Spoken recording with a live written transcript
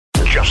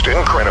just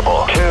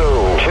incredible. Two.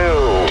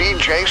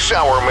 DJ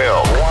Sour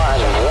Milk. One.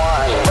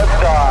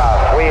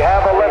 Liftoff. We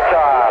have a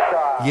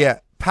liftoff. Yeah.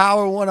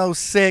 Power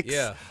 106.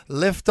 Yeah.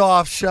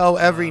 Liftoff show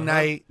every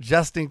night.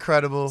 Just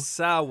incredible.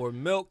 Sour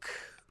Milk.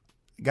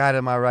 Guy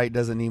to my right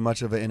doesn't need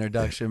much of an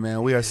introduction,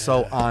 man. We are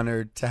so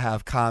honored to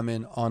have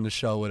Common on the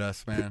show with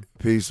us, man.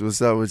 Peace.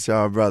 What's up with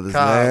y'all brothers,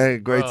 Cobb.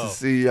 man? Great Bro. to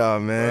see y'all,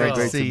 man. Great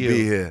to see to you.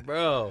 be here.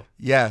 Bro.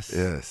 Yes.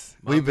 Yes.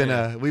 We've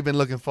man. been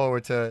looking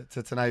forward to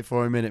tonight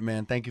for a minute,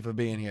 man. Thank you for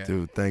being here.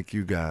 Dude, thank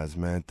you guys,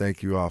 man.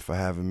 Thank you all for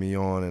having me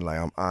on, and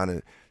I'm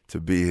honored to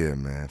be here,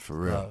 man, for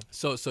real.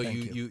 So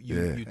Thank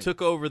you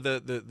took over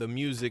the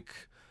music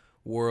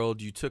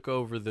world. You took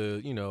over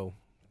the,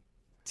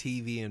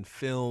 TV and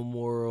film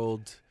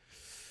world.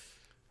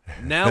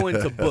 Now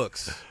into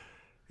books.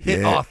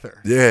 Hit author.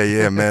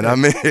 Yeah, man. I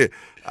mean,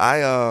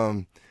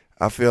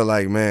 I feel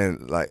like,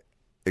 man, like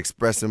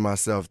expressing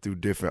myself through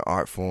different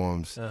art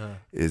forms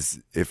is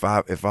if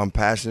I'm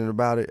passionate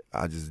about it,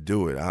 I just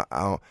do it.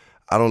 I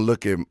don't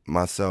look at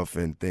myself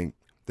and think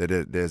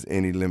that there's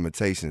any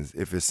limitations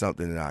if it's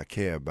something that I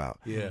care about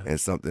and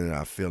something that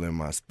I feel in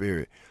my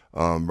spirit.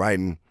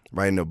 Writing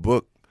a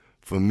book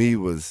for me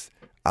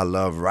I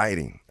love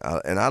writing,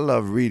 and I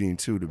love reading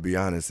too, to be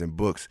honest. And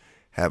books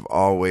have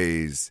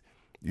always,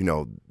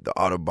 the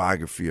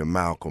autobiography of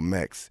Malcolm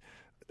X,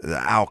 The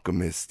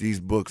Alchemist.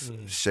 These books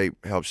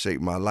helped shape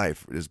my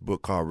life. This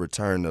book called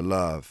Return to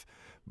Love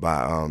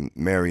by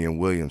Marion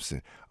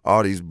Williamson.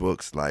 All these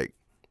books,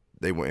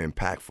 they were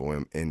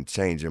impactful in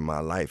changing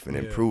my life and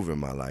improving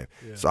my life.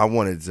 Yeah. So I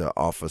wanted to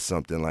offer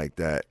something like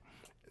that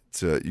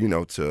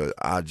to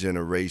our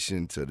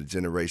generation, to the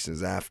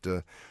generations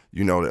after,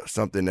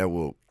 something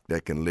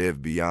that can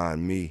live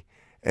beyond me.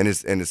 And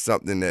it's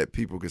something that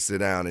people can sit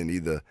down and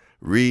either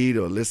read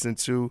or listen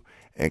to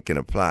and can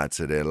apply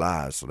to their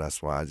lives. So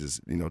that's why I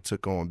just,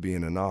 took on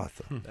being an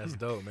author. That's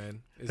dope,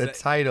 man.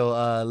 Title,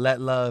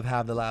 Let Love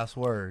Have the Last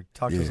Word.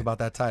 Talk to us about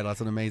that title. That's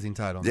an amazing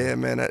title. Yeah,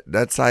 man.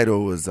 That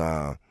title was,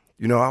 I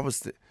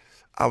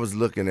was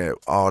looking at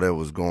all that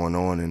was going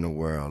on in the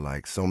world.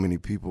 Like, so many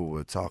people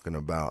were talking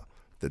about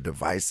the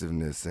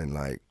divisiveness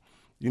and,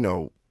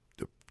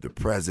 the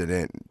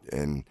president,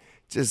 and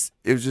it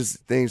was just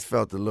things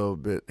felt a little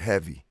bit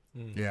heavy.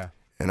 Yeah.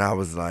 And I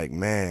was like,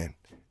 man,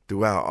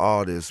 throughout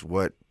all this,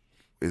 what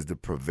is the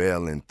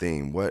prevailing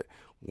theme? What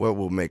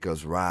will make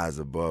us rise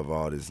above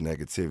all this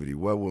negativity?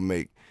 What will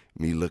make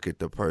me look at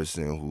the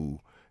person who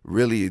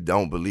really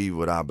don't believe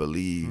what I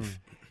believe,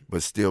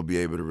 but still be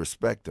able to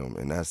respect them?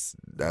 And that's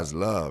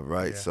love,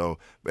 right? Yeah. So,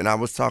 and I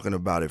was talking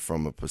about it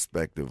from a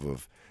perspective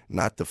of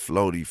not the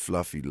floaty,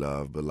 fluffy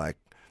love, but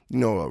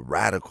a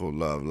radical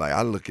love. Like,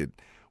 I look at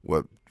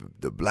what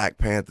the Black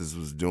Panthers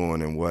was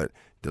doing and what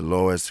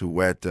Dolores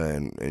Huerta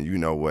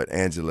and what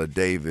Angela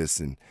Davis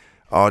and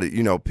all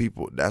the,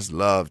 people, that's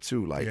love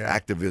too.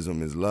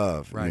 Activism is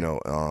love, right.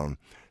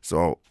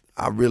 So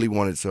I really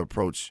wanted to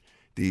approach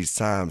these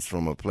times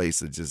from a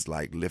place of just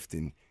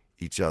lifting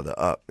each other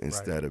up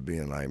instead of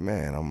being like,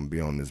 man, I'm going to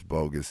be on this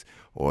bogus,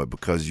 or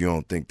because you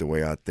don't think the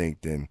way I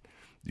think, then,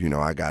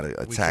 I got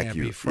to attack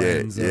you. We can't be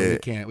friends.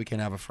 We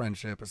can't have a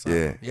friendship or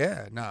something.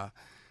 Yeah, nah.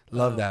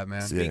 Love that,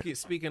 man.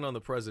 Speaking on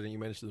the president, you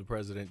mentioned the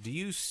president. Do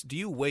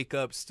you wake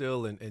up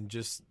still and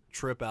just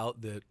trip out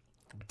that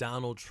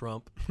Donald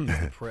Trump is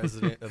the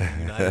president of the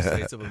United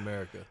States of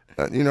America?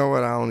 You know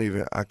what?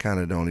 I kind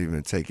of don't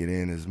even take it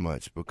in as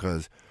much,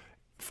 because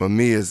for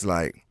me it's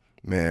like,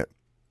 man,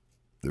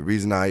 the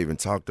reason I even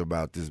talked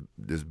about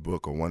this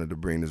book or wanted to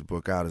bring this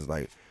book out is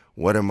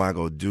what am I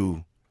gonna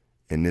do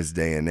in this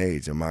day and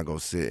age? Am I gonna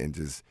sit and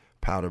just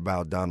pout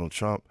about Donald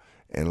Trump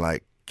and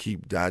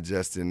keep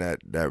digesting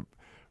that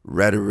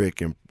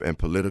rhetoric and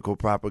political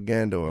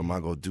propaganda, or am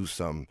I gonna do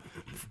something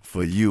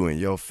for you and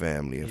your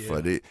family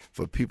and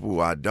for people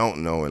who I don't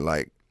know,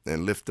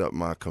 and lift up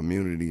my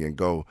community and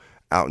go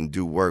out and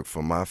do work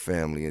for my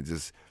family, and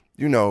just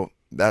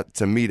that,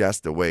 to me,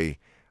 that's the way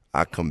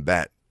I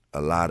combat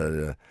a lot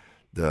of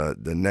the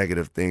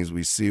negative things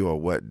we see,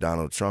 or what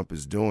Donald Trump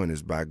is doing,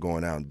 is by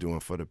going out and doing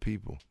for the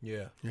people.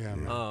 Yeah.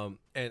 Man.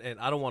 And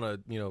I don't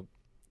want to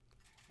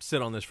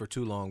sit on this for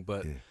too long,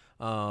 but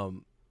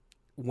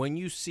when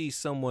you see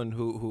someone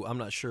who I'm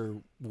not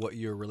sure what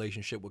your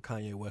relationship with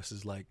Kanye West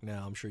is like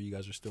now, I'm sure you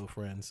guys are still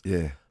friends.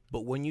 Yeah.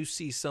 But when you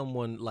see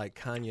someone like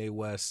Kanye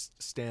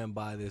West stand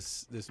by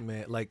this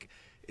man,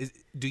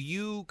 do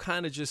you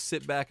kind of just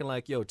sit back and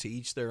to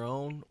each their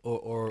own,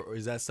 or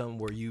is that something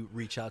where you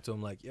reach out to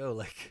him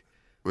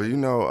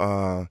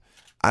Well,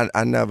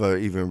 I never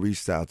even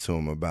reached out to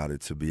him about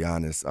it, to be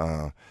honest.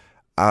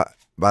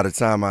 By the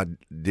time I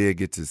did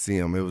get to see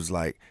him, it was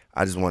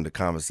I just wanted to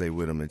conversate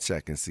with him and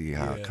check and see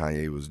how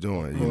Kanye was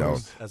doing,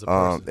 as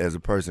a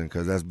person,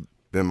 because that's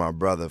been my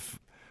brother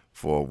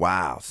for a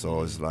while.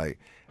 So it's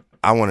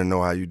I want to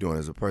know how you're doing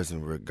as a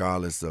person,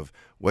 regardless of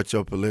what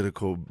your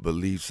political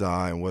beliefs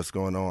are and what's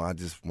going on. I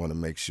just want to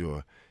make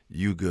sure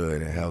you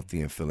good and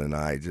healthy and feeling all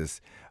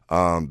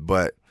right.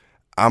 But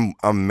I'm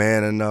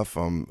man enough,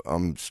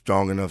 I'm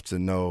strong enough to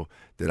know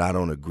that I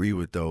don't agree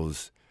with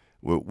those,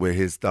 with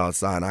his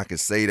thoughts on. I can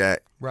say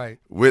that Right.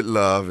 with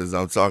love, as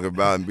I'm talking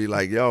about, and be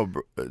like, yo,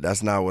 bro,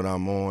 that's not what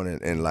I'm on,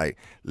 and like,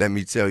 let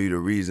me tell you the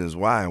reasons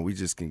why, and we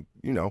just can,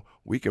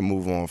 we can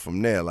move on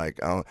from there. Like,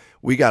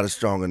 we got a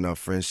strong enough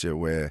friendship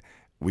where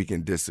we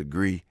can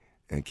disagree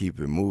and keep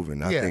it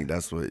moving. I think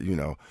that's what,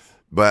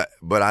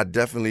 but I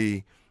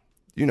definitely,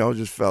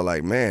 just felt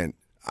like, man,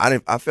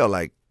 I felt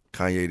like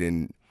Kanye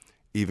didn't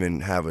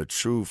even have a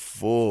true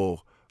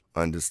full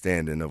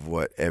understanding of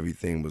what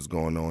everything was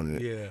going on.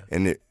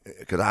 And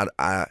because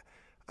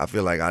I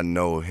feel like I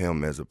know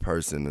him as a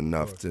person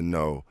enough to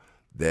know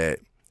that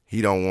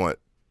he don't want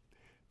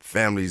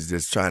families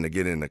just trying to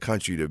get in the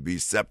country to be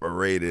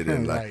separated,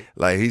 and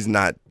like he's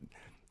not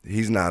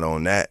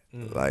on that.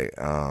 Like,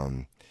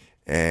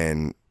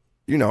 and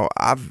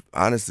I've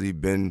honestly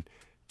been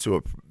to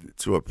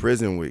a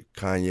prison with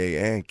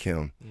Kanye and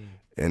Kim.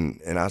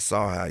 And I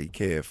saw how he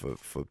cared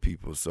for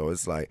people. So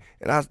it's like,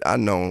 and I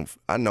known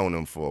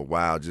him for a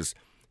while. Just,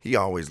 he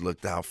always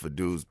looked out for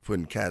dudes,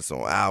 putting cats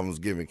on albums,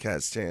 giving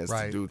cats chance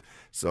to do.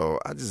 So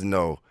I just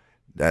know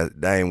that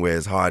ain't where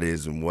his heart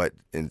is, and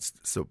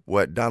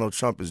what Donald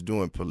Trump is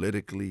doing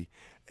politically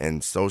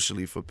and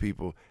socially for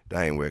people,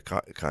 that ain't where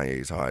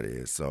Kanye's heart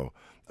is. So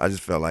I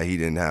just felt like he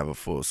didn't have a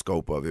full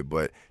scope of it,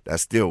 but that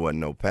still wasn't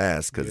no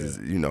pass, because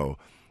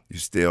you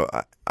still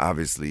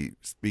obviously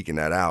speaking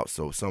that out,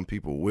 so some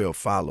people will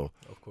follow.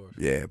 Of course.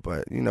 Yeah,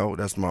 but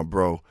that's my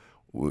bro.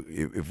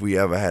 If we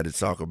ever had to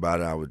talk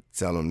about it, I would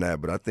tell him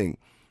that. But I think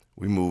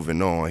we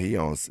moving on. He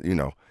on,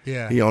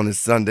 he on his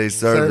Sunday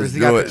service. He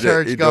got the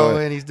church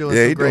going. He's doing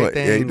some great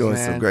things. Yeah, he's doing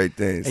man. some great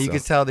things. And you can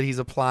tell that he's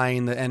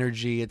applying the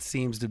energy. It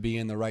seems to be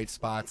in the right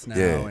spots now.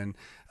 Yeah. And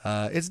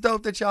it's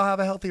dope that y'all have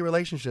a healthy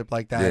relationship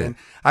like that. Yeah. And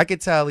I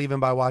could tell even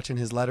by watching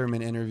his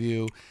Letterman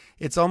interview,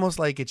 it's almost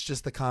like it's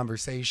just the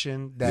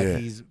conversation that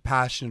he's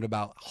passionate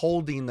about,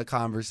 holding the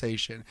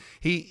conversation.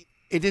 It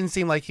didn't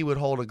seem like he would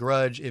hold a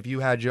grudge if you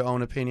had your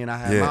own opinion, I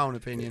had my own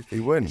opinion. He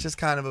wouldn't. It's just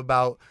kind of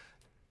about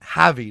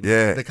having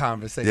the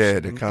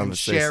conversation, and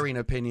sharing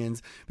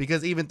opinions,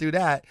 because even through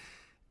that,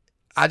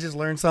 I just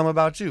learned something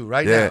about you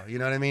now. You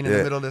know what I mean? In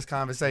the middle of this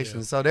conversation.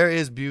 Yeah. So there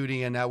is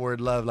beauty in that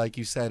word love, like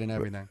you said, and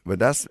everything. But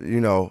that's,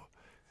 that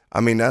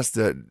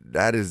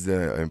is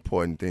the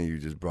important thing you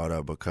just brought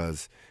up,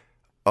 because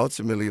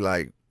ultimately,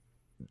 like,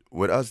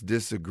 with us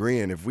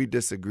disagreeing, if we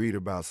disagreed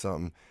about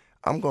something,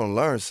 I'm going to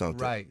learn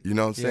something. Right. You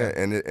know what I'm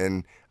saying?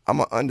 And I'm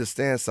going to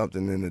understand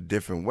something in a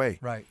different way.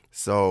 Right.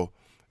 So,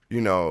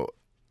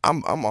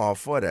 I'm all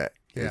for that.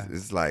 Yeah.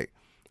 It's like,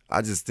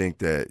 I just think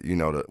that,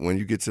 when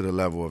you get to the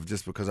level of,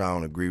 just because I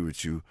don't agree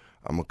with you,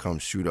 I'm going to come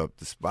shoot up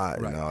the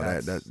spot. Right. And all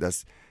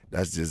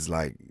that's just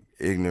like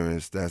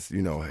ignorance. That's,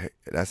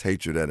 that's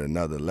hatred at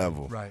another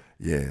level. Right.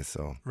 Yeah,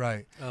 so.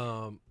 Right.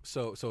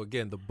 So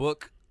again, the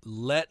book,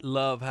 Let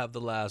Love Have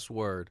the Last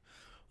Word.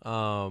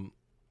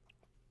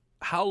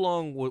 How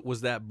long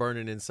was that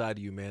burning inside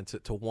of you, man,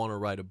 to want to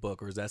write a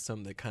book, or is that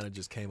something that kind of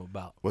just came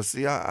about? Well,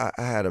 see, I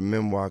had a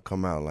memoir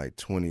come out like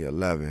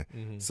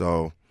 2011,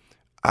 so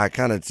I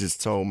kind of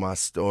just told my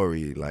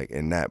story like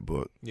in that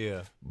book.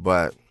 Yeah.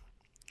 But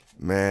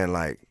man,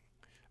 like,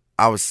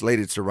 I was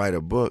slated to write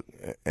a book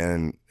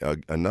and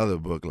another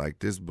book like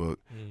this book,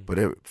 but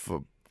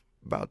for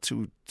about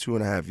two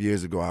and a half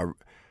years ago,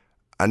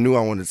 I knew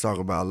I wanted to talk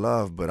about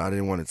love, but I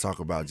didn't want to talk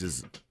about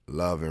just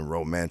love and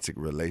romantic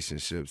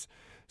relationships.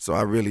 So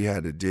I really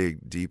had to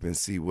dig deep and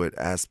see what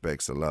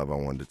aspects of love I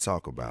wanted to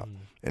talk about.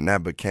 And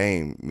that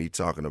became me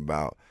talking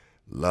about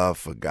love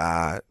for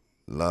God,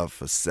 love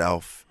for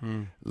self,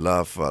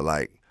 love for,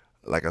 like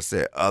I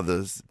said,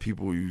 others,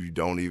 people you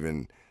don't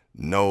even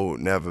know,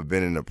 never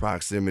been in the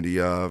proximity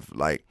of,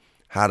 like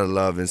how to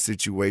love in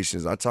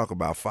situations. I talk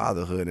about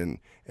fatherhood and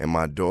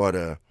my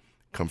daughter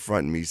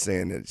confronting me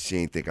saying that she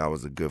didn't think I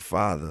was a good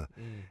father,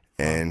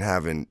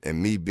 and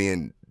me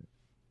being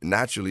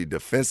naturally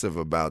defensive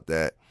about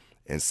that,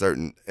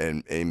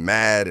 and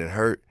mad and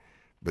hurt,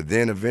 but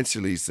then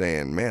eventually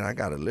saying, man, I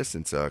gotta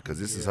listen to her because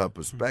this is her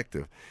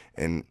perspective,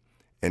 and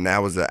that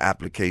was an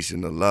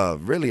application of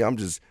love. Really, I'm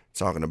just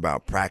talking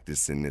about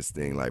practicing this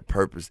thing, like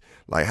purpose,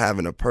 like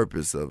having a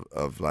purpose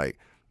of like,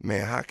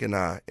 man, how can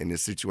I, in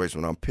this situation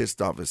when I'm pissed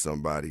off at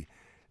somebody,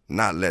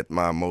 not let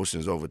my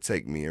emotions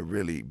overtake me and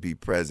really be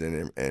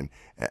present and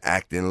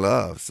act in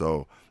love.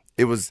 So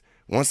it was,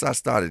 once I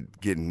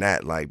started getting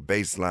that like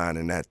baseline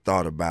and that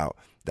thought about,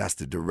 that's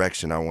the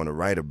direction I want to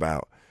write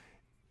about,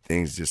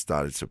 things just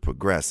started to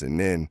progress. And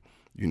then,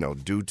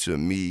 due to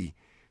me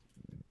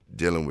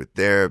dealing with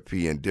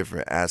therapy and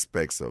different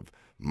aspects of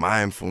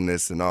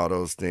mindfulness and all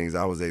those things,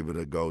 I was able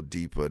to go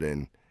deeper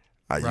than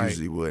I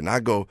usually would. And I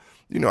go,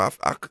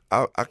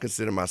 I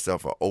consider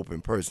myself an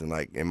open person.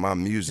 Like in my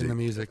music,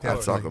 I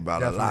talk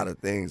about a lot of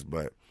things.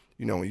 But,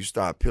 when you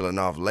start peeling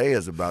off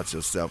layers about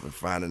yourself and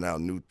finding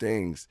out new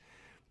things,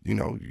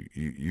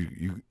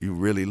 you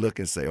really look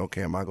and say,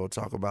 okay, am I going to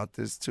talk about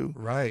this too?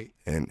 Right.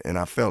 And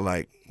I felt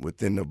like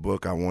within the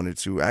book I wanted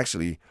to,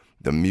 actually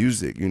the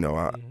music,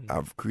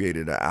 I've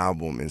created an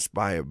album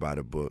inspired by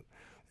the book.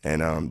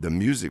 And the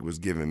music was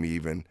giving me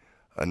even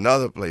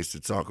another place to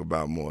talk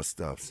about more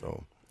stuff.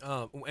 So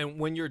And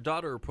when your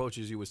daughter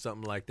approaches you with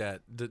something like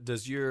that,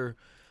 does your,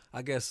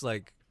 I guess,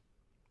 like,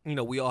 you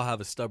know, we all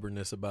have a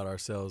stubbornness about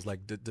ourselves.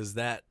 Like, does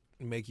that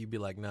make you be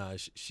like, nah,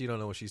 she don't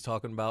know what she's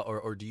talking about?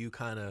 Or do you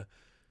kind of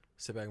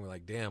sit back and be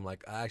like, damn,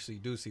 like, I actually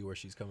do see where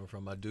she's coming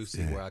from. I do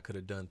see where I could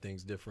have done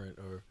things different.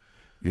 Or,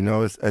 you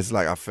know, it's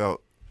like I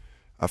felt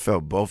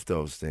both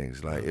those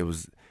things. Like, it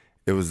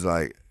was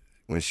like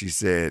when she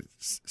said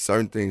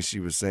certain things she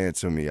was saying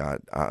to me, I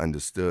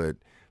understood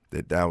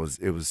that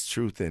it was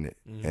truth in it.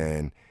 Mm-hmm.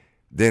 And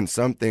then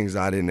some things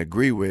I didn't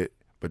agree with,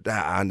 but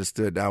that I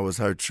understood that was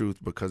her truth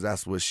because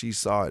that's what she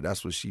saw,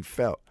 that's what she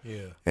felt.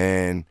 Yeah.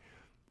 And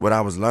what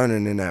I was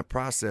learning in that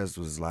process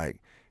was like,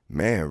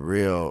 man,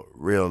 real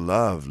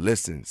love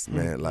listens,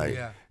 man. Like,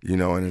 you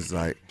know, and it's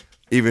like,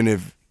 even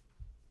if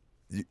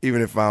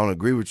I don't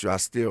agree with you, I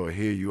still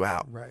hear you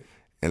out. Right.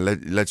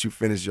 And let you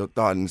finish your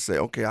thought and say,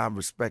 okay, I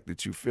respect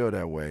that you feel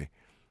that way.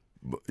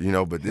 But, you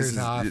know, but this is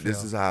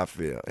how I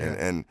feel.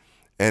 Yeah.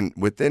 And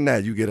within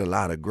that, you get a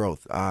lot of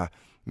growth.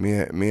 Me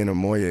and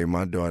Amoye,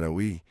 my daughter,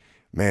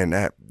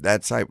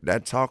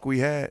 that talk we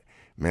had,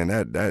 man,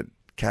 that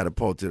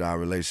catapulted our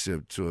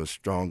relationship to a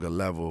stronger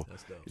level.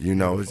 You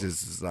know, it's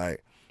just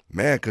like,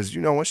 man, because,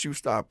 you know, once you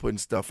start putting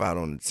stuff out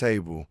on the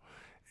table,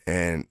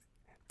 and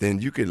then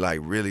you could,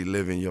 like, really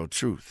live in your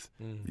truth,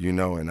 you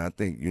know, and I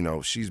think, you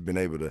know, she's been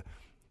able to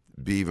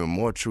be even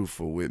more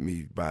truthful with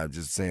me by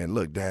just saying,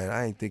 look, Dad,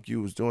 I ain't think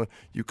you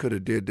could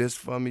have did this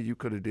for me, you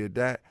could have did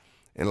that.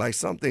 And, like,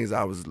 some things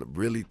I was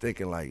really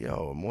thinking, like,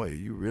 yo,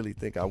 Amoye, you really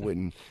think I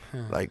wouldn't,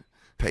 like,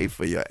 pay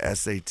for your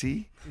SAT?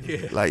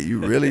 Yeah. Like, you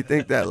really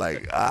think that?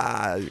 Like,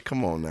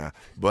 come on now.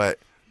 But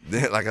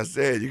then, like I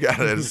said, you got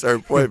to at a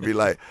certain point be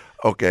like,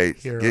 okay,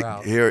 I'm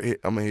going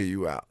to hear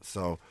you out.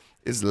 So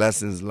it's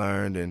lessons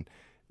learned, and,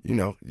 you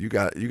know, you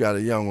got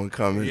a young one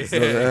coming. Yeah, so,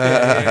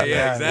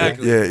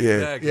 exactly.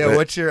 Exactly. Yeah,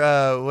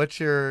 what's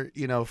your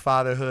you know,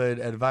 fatherhood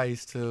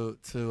advice to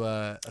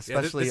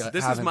especially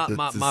this is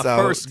my sour,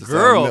 first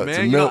girl, milk,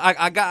 man. You know,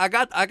 I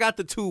got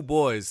the two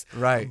boys,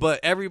 right?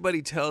 But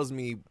everybody tells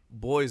me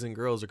boys and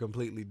girls are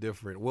completely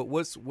different.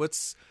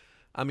 What's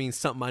I mean,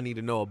 something I need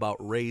to know about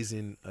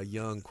raising a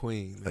young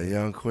queen. Man. A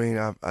young queen,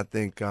 I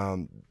think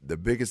the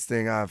biggest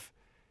thing I've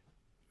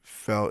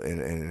felt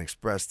and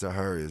expressed to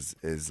her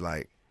is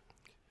like,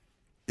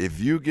 if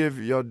you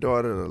give your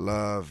daughter the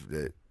love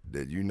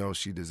that you know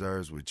she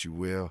deserves, which you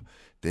will,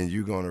 then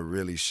you're going to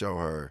really show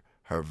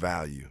her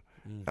value.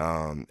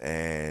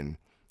 And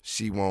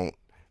she won't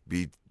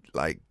be,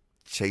 like,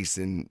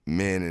 chasing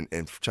men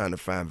and trying to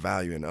find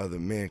value in other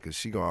men, because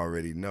she going to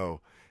already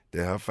know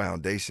that her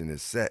foundation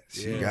is set.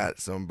 She got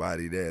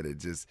somebody there that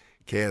just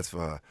cares for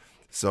her.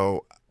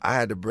 So I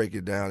had to break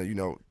it down and, you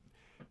know,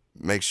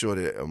 make sure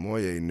that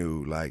Amoye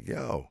knew, like,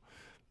 yo,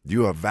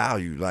 you are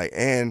valued. Like,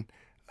 and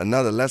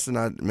another lesson,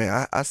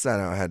 I sat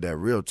down and had that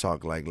real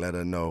talk, like, let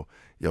her know,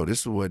 yo,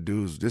 this is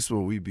what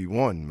we be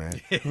wanting, man.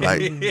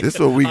 Like, this is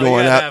what we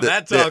going out there.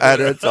 I had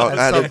that talk.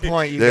 At some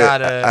point, you got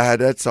to I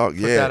had that talk,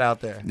 put that out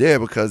there. Yeah,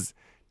 because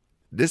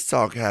this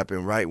talk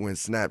happened right when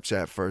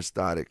Snapchat first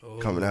started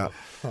coming out.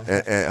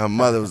 And her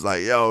mother was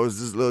like, yo, it's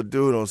this little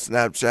dude on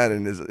Snapchat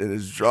in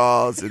his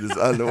drawers and his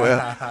underwear.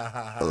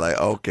 I was like,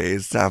 okay,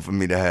 it's time for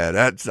me to have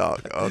that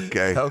talk.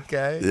 Okay.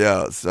 Okay.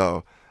 Yeah,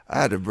 so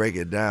I had to break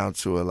it down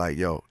to her, like,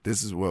 yo,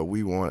 this is what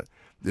we want.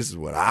 This is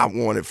what I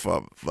wanted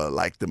for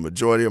like the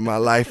majority of my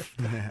life.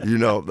 You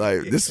know,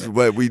 like, this is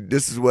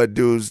what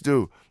dudes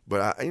do.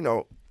 But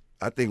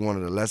I think one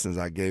of the lessons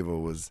I gave her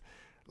was,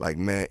 like,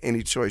 man,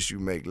 any choice you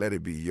make, let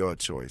it be your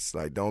choice.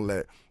 Like, don't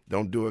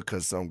do it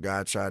because some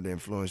guy tried to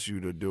influence you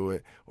to do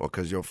it, or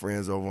because your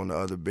friends over on the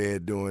other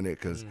bed doing it.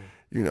 Because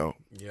you know,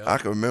 I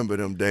can remember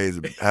them days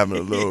of having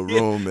a little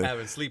room and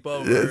having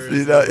sleepovers.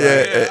 You know,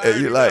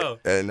 and you like,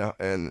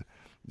 and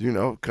you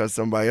know, because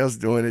somebody else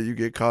doing it, you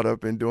get caught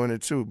up in doing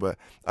it too. But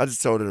I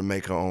just told her to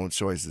make her own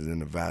choices and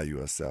to value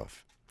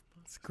herself.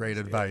 That's great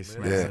advice,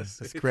 man. Yeah.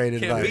 That's great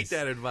advice. Can't beat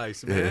that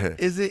advice, man.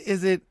 Yeah. Is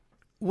it?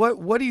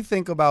 What do you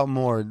think about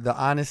more, the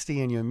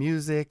honesty in your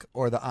music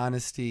or the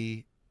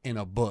honesty in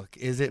a book?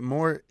 Is it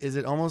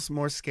almost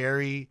more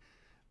scary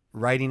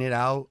writing it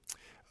out?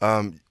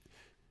 Man,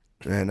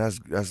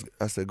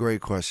 that's a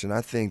great question.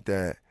 I think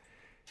that,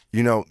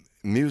 you know,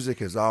 music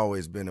has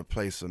always been a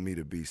place for me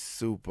to be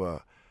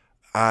super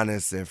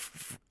honest and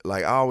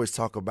like, I always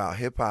talk about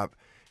hip hop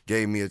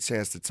gave me a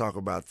chance to talk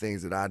about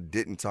things that I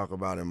didn't talk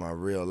about in my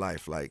real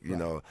life. Like, you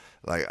know,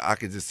 like, I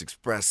could just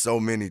express so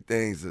many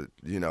things that,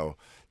 you know,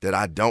 that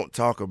I don't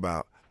talk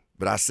about,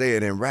 but I say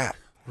it in rap.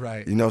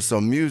 Right. You know, so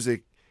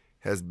music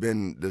has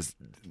been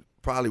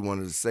probably one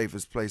of the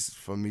safest places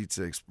for me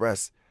to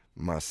express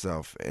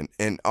myself,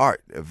 and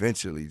art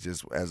eventually,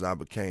 just as I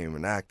became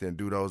an actor and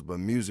do those, but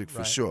music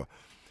for sure.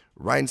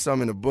 Writing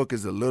something in a book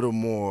is a little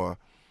more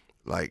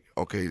like,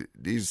 okay,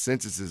 these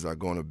sentences are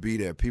going to be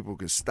there. People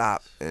can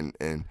stop and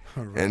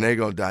they're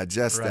going to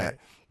digest that.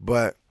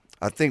 But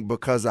I think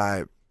because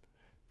I,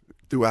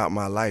 throughout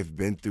my life,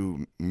 been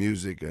through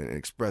music and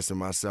expressing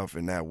myself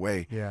in that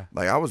way. Yeah.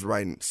 Like, I was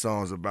writing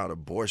songs about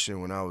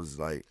abortion when I was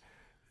like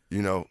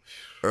you know,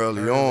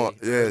 early on.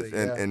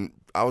 And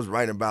I was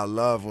writing about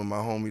love when my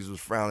homies was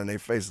frowning their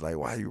faces like,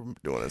 why you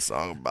doing a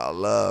song about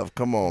love?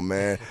 Come on,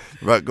 man.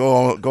 But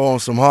go on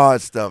some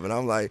hard stuff. And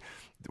I'm like,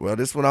 well,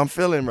 this is what I'm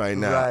feeling right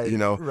now, you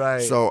know.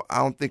 Right. So I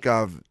don't think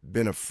I've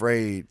been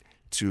afraid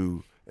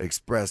to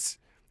express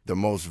the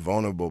most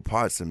vulnerable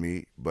parts of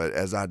me. But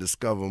as I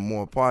discover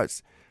more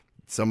parts,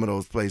 some of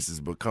those places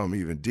become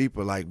even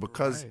deeper. Like,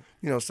 because,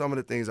 you know, some of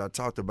the things I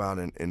talked about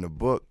in the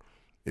book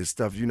is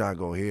stuff you're not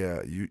going to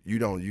hear. You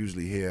don't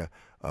usually hear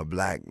a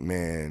black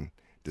man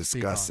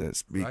discussing,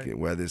 speaking,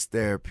 whether it's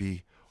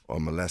therapy or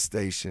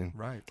molestation.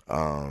 Right.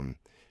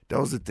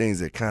 Those are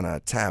things that kind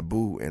of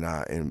taboo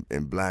in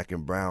black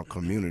and brown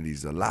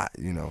communities a lot,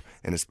 you know,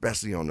 and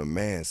especially on the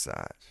man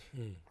side.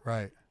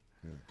 Right.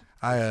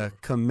 I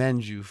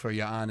commend you for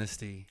your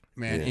honesty,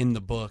 man, in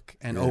the book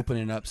and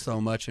opening up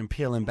so much and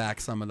peeling back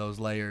some of those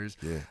layers.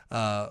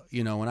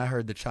 You know, when I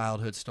heard the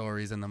childhood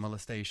stories and the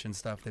molestation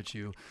stuff that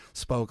you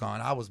spoke on,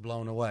 I was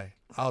blown away.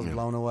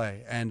 Blown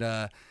away. And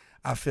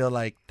I feel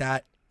like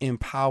that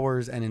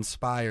empowers and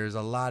inspires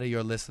a lot of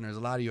your listeners,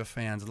 a lot of your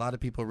fans, a lot of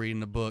people reading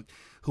the book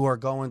who are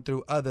going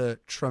through other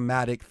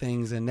traumatic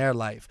things in their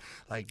life.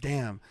 Like,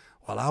 damn,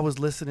 while I was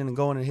listening and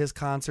going to his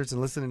concerts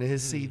and listening to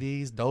his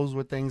CDs, those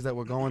were things that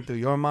were going through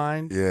your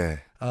mind. Yeah.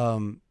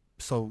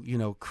 So, you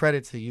know,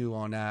 credit to you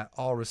on that,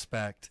 all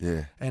respect.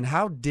 Yeah. And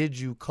how did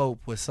you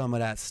cope with some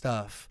of that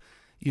stuff,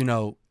 you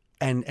know,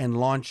 and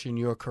launching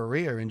your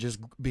career and just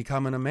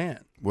becoming a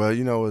man? Well,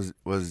 you know,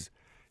 was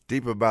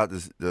deep about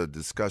the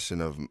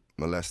discussion of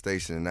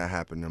molestation, and that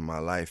happened in my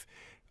life.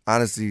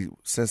 Honestly,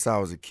 since I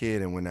was a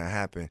kid and when that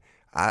happened,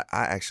 I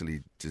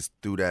actually just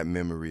threw that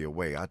memory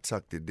away. I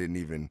tucked it, didn't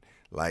even,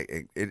 like,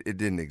 it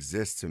didn't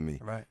exist to me.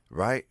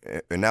 Right?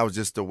 And that was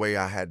just the way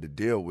I had to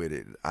deal with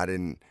it. I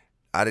didn't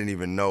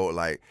even know,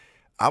 like,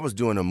 I was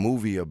doing a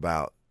movie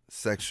about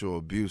sexual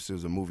abuse. It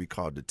was a movie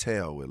called The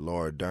Tale with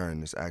Laura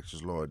Dern, this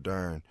actress Laura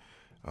Dern,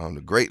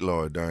 the great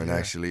Laura Dern,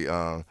 actually.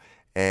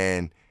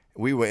 And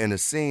we were in a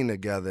scene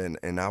together,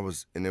 and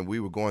then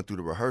we were going through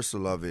the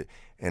rehearsal of it,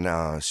 and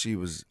I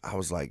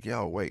was like,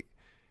 yo, wait,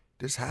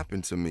 this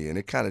happened to me. And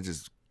it kind of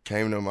just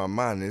came to my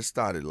mind, and it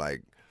started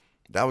like,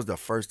 that was the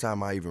first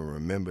time I even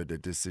remembered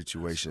that this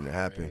situation had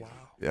happened. Wow.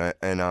 Yeah,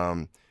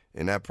 and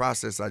in that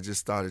process, I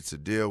just started to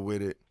deal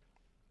with it,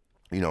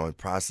 you know, and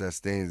process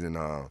things, and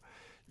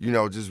you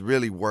know, just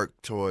really work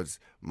towards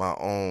my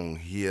own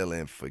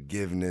healing,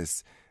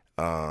 forgiveness,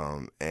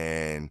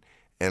 and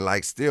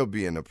like still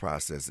be in the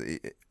process.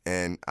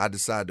 And I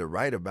decided to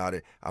write about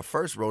it. I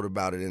first wrote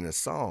about it in a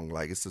song.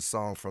 Like, it's a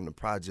song from the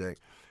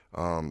project,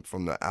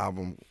 from the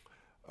album.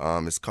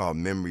 It's called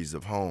Memories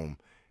of Home.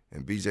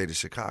 And BJ the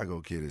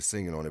Chicago Kid is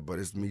singing on it, but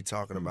it's me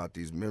talking about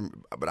these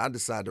memories. But I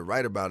decided to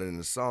write about it in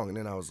the song, and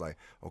then I was like,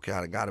 okay,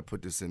 I got to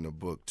put this in the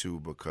book too,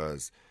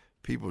 because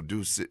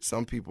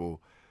some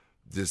people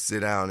just sit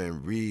down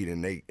and read,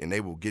 and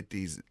they will get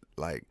these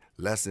like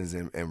lessons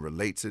and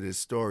relate to this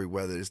story,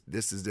 whether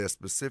this is their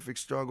specific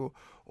struggle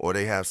or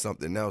they have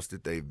something else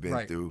that they've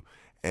been through,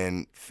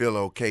 and feel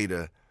okay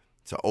to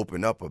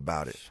open up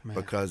about it. Man.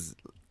 Because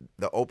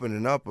the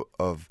opening up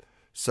of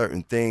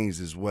certain things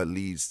is what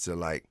leads to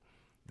like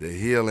the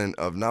healing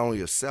of not only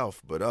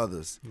yourself but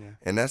others. Yeah.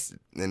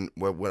 And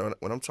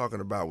what I'm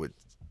talking about with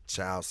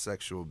child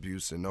sexual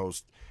abuse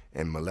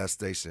and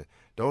molestation,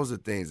 those are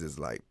things that's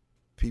like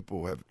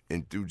people have,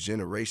 and through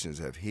generations,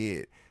 have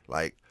hid.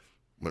 Like,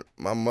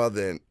 my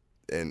mother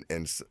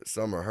and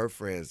some of her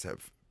friends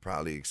have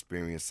probably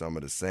experienced some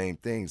of the same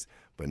things,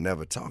 but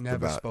never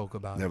spoke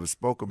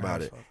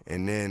about it.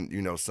 And then,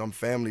 you know, some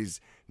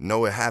families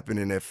know it happened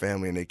in their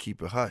family and they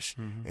keep it hush.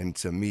 Mm-hmm. And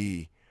to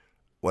me,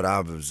 what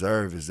I've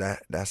observed is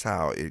that's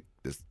how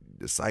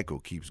the cycle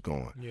keeps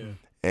going. Yeah.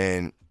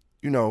 And,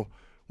 you know,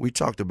 we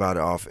talked about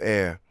it off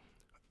air.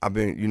 I've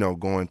been, you know,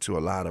 going to a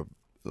lot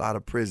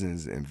of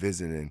prisons and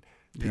visiting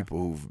people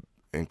who've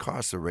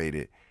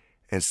incarcerated,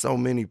 and so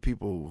many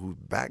people whose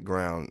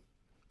background,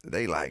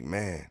 they like,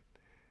 man,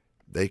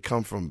 they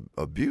come from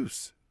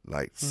abuse,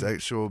 like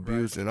sexual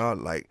abuse and all,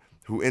 like,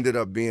 who ended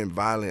up being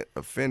violent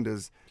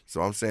offenders.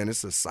 So I'm saying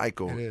it's a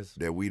cycle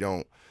that we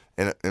don't,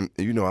 and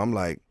you know,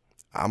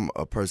 I'm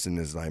a person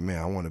that's like,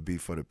 man, I want to be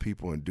for the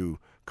people and do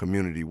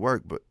community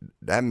work, but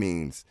that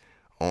means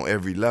on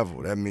every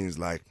level. That means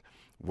like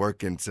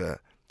working to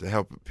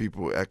help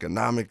people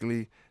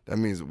economically. That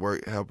means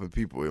helping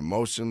people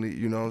emotionally,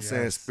 you know what I'm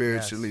saying,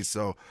 spiritually. Yes.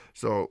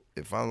 So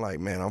if I'm like,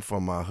 man, I'm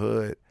from my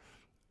hood,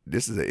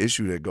 this is an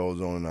issue that goes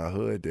on in our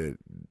hood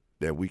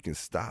that we can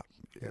stop.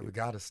 Yeah, we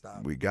gotta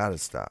stop. We gotta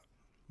stop.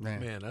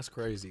 Man, that's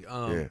crazy.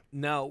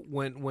 Now,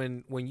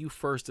 when you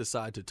first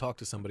decide to talk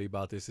to somebody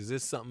about this, is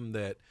this something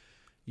that,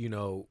 you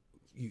know,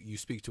 you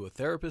speak to a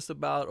therapist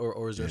about,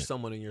 or is there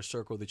someone in your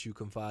circle that you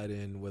confide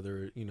in,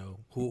 whether, you know,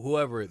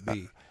 whoever it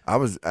be? I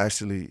was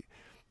actually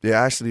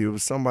it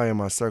was somebody in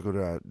my circle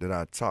that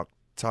I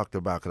talked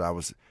about, because I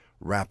was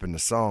rapping the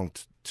song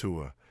to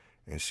her,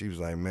 and she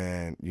was like,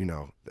 man, you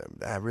know,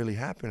 that really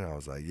happened? I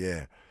was like,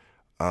 yeah.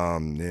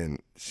 Then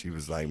she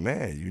was like,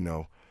 man, you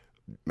know,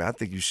 man, I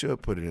think you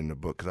should put it in the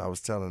book, because I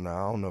was telling her,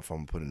 I don't know if I'm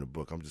going to put it in the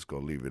book. I'm just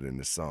going to leave it in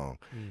the song,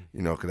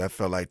 you know, because that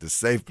felt like the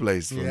safe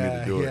place for me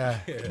to do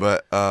it.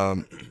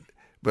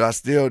 But I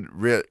still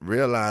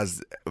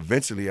realized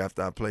eventually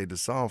after I played the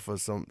song for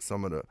some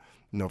of the,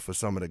 you know, for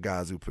some of the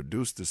guys who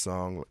produced the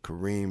song, like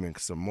Kareem and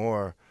some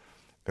more,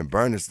 and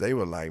Bernice, they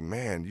were like,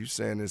 man, you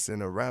saying this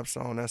in a rap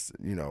song? That's,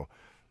 you know,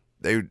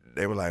 they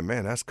were like,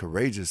 man, that's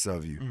courageous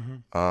of you.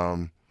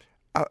 I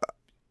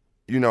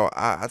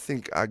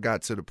think I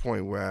got to the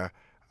point where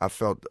I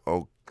felt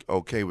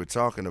okay with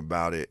talking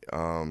about it,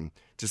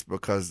 just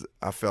because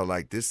I felt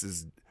like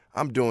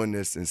I'm doing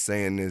this and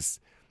saying this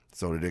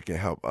so that it can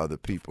help other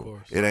people.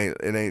 It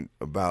ain't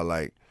about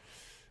like,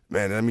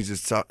 man, let me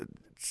just talk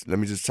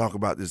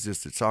about this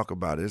just to talk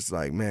about it. It's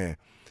like, man,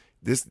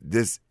 this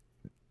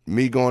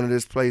me going to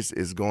this place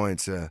is going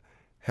to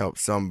help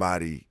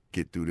somebody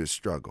get through this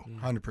struggle.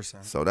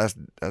 100%. So that's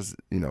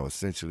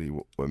essentially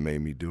what made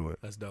me do it.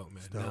 That's dope,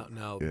 man.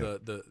 Now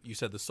the you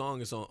said the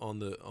song is on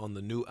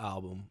the new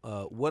album.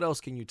 What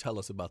else can you tell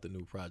us about the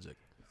new project?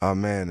 Oh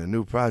man, the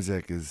new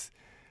project it's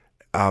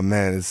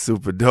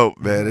super dope,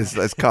 man.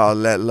 It's called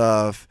Let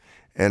Love,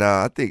 and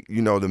I think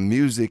the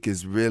music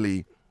is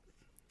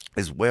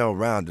well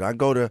rounded. I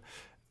go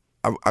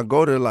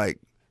to like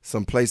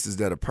some places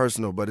that are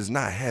personal, but it's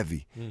not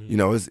heavy.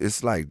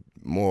 It's like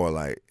more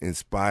like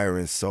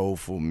inspiring,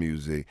 soulful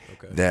music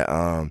that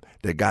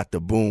got the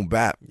boom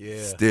bap.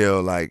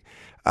 Still, like,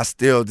 I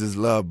still just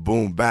love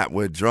boom bap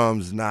where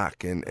drums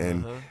knock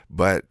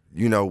but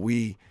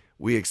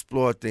we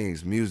explore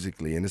things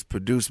musically, and it's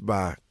produced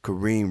by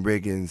Kareem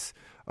Riggins,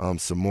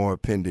 Samora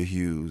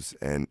Pender-Hughes,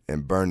 and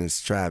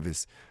Bernice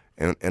Travis,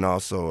 and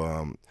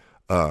also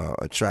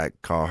a track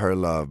called Her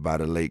Love by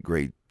the late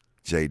great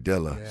Jay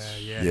Dilla.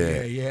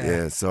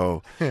 Yeah.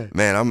 So,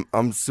 man,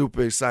 I'm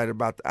super excited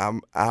about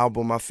the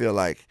album. I feel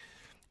like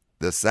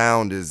the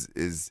sound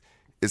is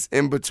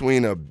in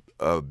between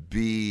a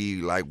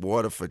B, like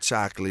Water for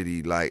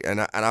Chocolatey, like,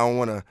 and I don't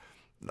want to.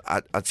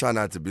 I try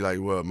not to be like,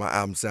 well, my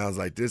album sounds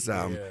like this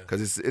album,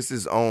 because it's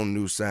his own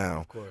new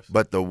sound.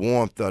 But the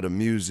warmth of the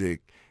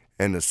music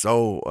and the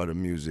soul of the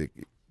music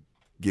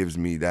gives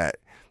me that.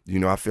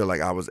 I feel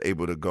like I was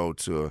able to go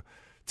to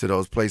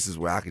those places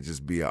where I could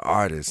just be an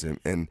artist,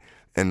 and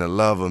the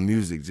love of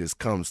music just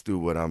comes through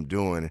what I'm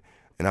doing,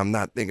 and I'm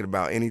not thinking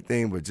about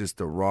anything but just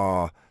the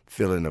raw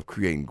feeling of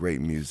creating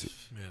great music.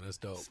 Man, that's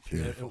dope.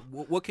 And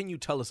what can you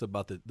tell us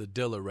about the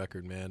Dilla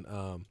record,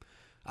 man?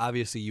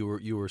 Obviously, you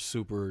were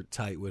super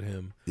tight with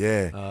him.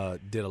 Yeah.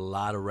 Did a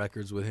lot of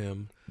records with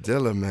him.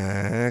 Dilla,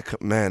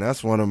 man,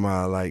 that's one of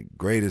my like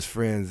greatest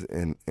friends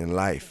in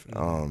life.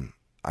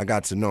 I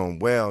got to know him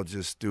well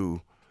just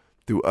through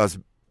us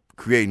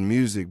creating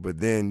music, but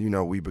then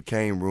we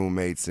became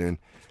roommates, and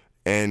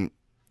I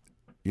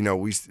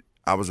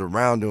was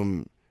around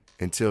him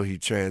until he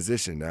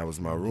transitioned. That was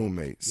my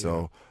roommate.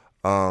 So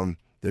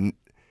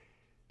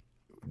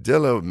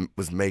Dilla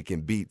was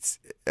making beats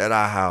at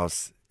our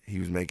house. He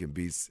was making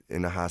beats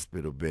in the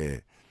hospital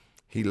bed.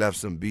 He left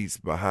some beats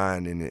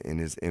behind in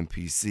his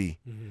MPC,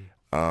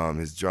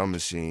 his drum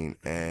machine,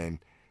 and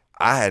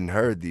I hadn't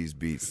heard these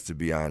beats, to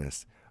be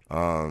honest.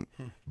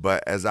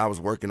 But as I was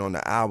working on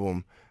the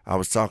album, I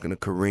was talking to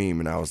Kareem,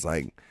 and I was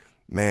like,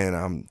 man,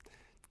 I'm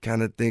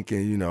kind of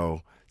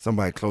thinking,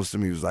 somebody close to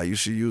me was like, you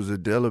should use a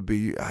Dilla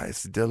beat.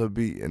 It's a Dilla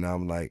beat. And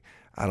I'm like,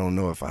 I don't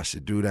know if I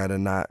should do that or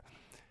not.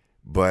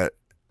 But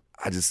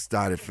I just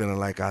started feeling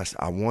like I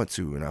want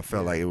to, and I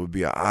felt like it would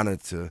be an honor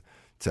to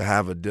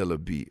have a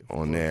Dilla beat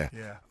on there.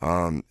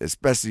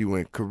 Especially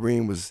when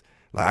Kareem was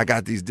like, I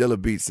got these Dilla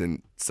beats,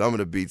 and some of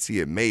the beats he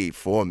had made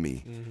for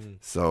me.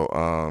 So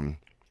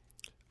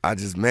I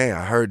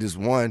heard this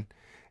one,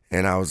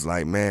 and I was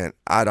like, man,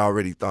 I'd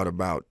already thought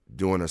about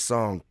doing a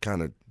song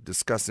kind of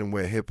discussing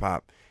where hip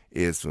hop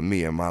is for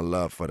me and my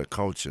love for the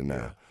culture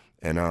now.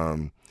 And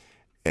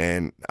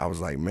I was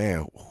like,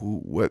 man,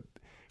 what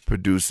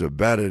producer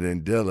better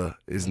than Dilla?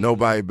 Is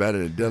nobody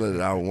better than Dilla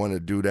that I would want to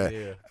do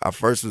that. I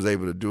first was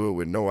able to do it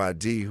with No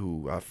ID,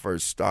 who I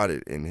first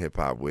started in hip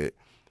hop with,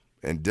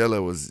 and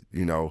Dilla was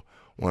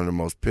one of the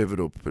most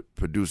pivotal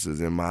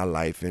producers in my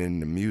life and in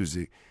the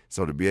music.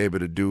 So to be able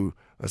to do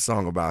a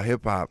song about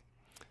hip hop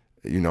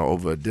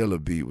over a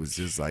Dilla beat was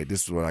just like,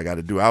 this is what I got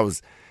to do. That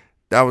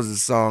was a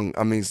song.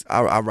 I mean,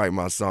 I write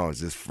my songs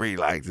just free,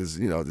 like this,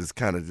 just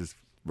kind of just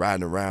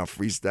riding around,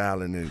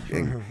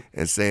 freestyling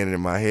and saying it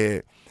in my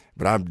head.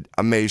 But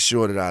I made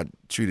sure that I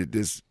treated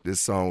this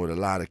song with a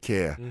lot of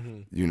care,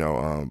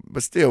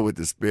 but still with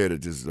the spirit of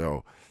just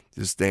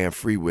staying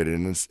free with it.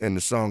 And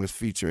the song is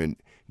featuring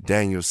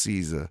Daniel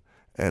Caesar,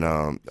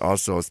 and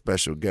also a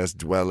special guest,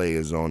 Dwelle,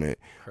 is on it,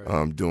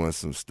 doing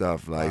some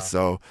stuff like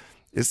so.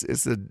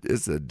 It's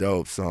a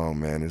dope song,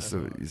 man.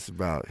 It's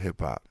about hip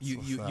hop.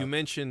 You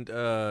mentioned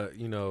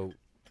the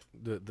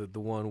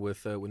one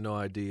with No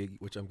ID,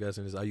 which I'm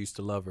guessing is I Used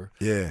to Love Her.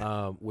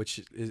 Yeah.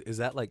 Which is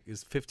that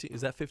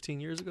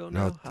 15 years ago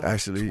now? No,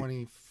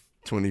 actually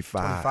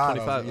 25.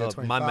 25. Yeah,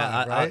 25, my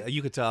man, right?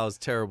 you could tell I was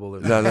terrible.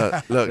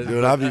 No, look,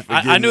 dude, I'll be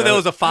forgetting. I knew there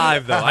was a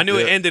 5 though. I knew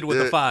it ended with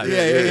a 5.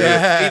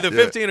 Yeah. Either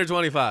 15 or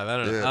 25. I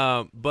don't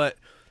know. But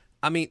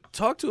I mean,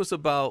 talk to us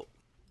about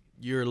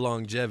your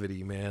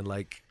longevity, man.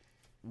 Like,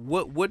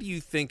 what do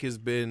you think has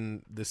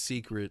been the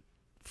secret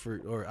for?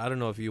 Or I don't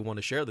know if you want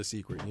to share the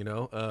secret. You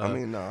know, I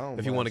mean, no, I don't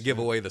if you want to give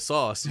away the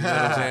sauce, you know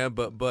what I'm saying?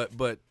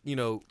 But you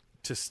know,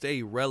 to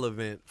stay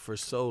relevant for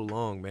so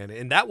long, man.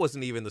 And that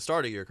wasn't even the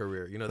start of your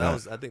career. You know,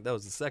 I think that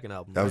was the second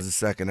album. That was the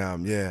second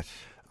album, yeah.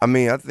 I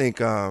mean, I think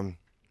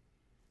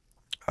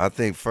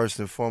first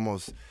and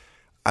foremost,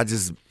 I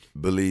just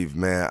believe,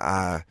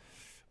 man,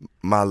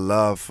 my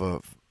love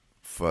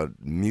for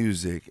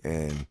music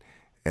and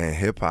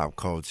hip hop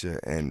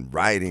culture and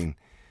writing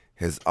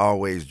has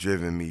always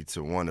driven me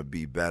to want to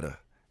be better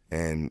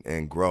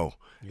and grow.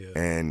 Yeah.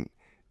 And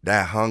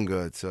that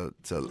hunger to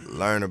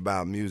learn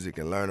about music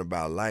and learn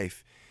about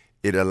life,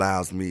 it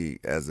allows me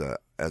as a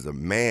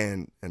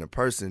man and a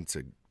person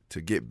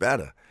to get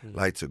better,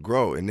 like to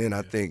grow. And then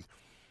I think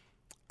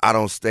I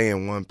don't stay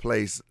in one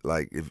place.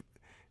 Like if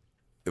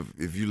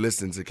you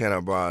listen to Can I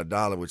Borrow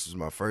 $1, which is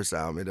my first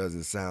album, it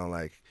doesn't sound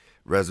like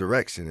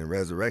Resurrection, and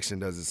Resurrection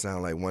doesn't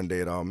sound like One Day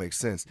It All Makes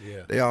Sense.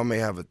 Yeah. They all may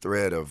have a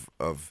thread of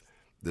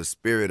the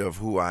spirit of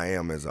who I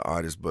am as an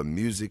artist, but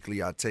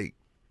musically I take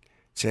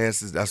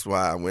chances. That's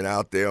why I went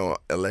out there on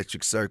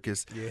Electric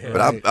Circus. Yeah.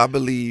 But I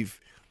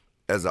believe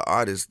as an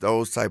artist,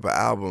 those type of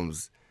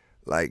albums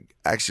like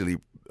actually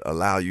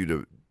allow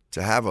you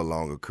to have a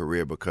longer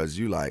career, because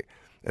you like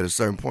at a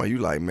certain point you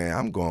like, man,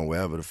 I'm going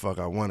wherever the fuck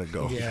I want to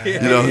go. Yeah. You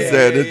know what I'm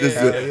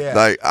saying? Yeah.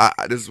 Like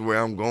this is where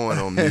I'm going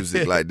on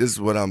music. Like this is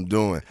what I'm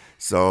doing.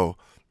 So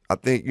I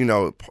think, you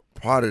know,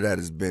 part of that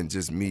has been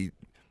just me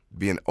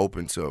being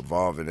open to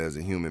evolving as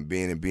a human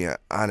being and being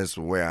honest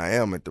with where I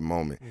am at the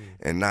moment,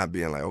 and not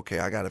being like, okay,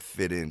 I got to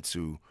fit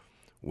into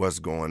what's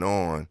going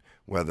on,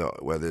 whether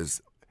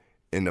it's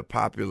in the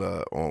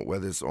popular, or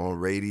whether it's on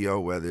radio,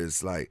 whether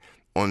it's like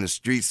on the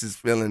streets is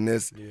feeling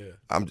this. Yeah.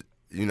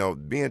 You know,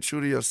 being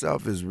true to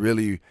yourself is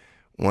really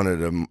one of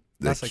the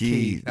That's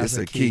keys. That's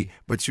It's a key.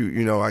 But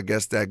you know, I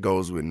guess that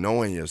goes with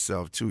knowing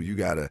yourself too. You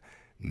got to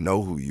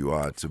know who you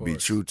are to be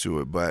true to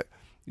it. But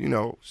you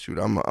know, shoot,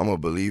 I'm a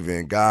believer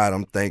in God.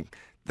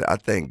 I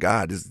thank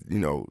God. This, you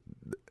know,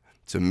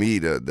 to me,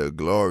 the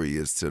glory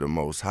is to the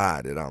Most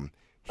High that I'm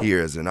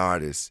here as an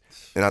artist.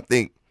 And I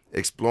think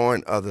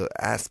exploring other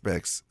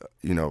aspects,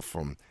 you know,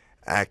 from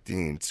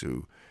acting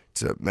to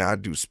man, I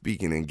do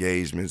speaking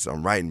engagements.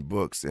 I'm writing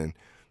books, and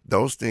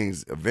those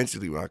things.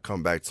 Eventually, when I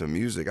come back to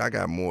music, I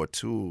got more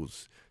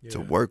tools to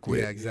work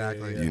with. Yeah,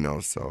 exactly. You know,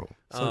 so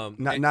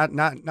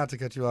not to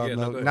cut you off, Yeah,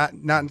 no, go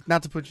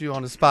not to put you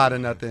on the spot or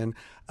nothing.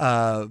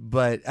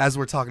 But as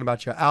we're talking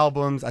about your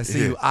albums, I see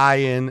you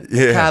eyeing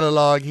the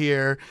catalog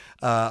here.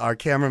 Our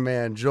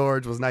cameraman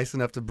George was nice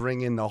enough to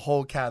bring in the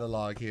whole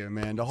catalog here,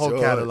 man. The whole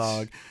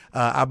catalog.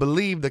 I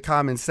believe the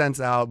Common Sense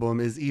album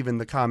is even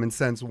the Common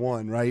Sense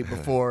one, right?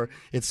 Before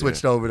it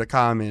switched over to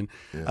Common.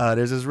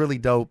 There's this really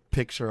dope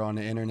picture on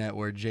the internet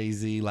where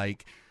Jay-Z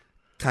like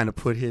kind of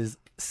put his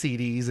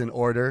CDs in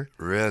order.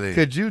 Really?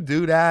 Could you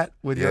do that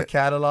with your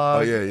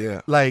catalog? Oh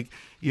yeah. Like,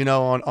 you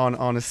know,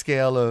 on a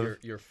scale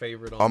of your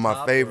favorite on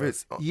my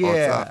favorites. On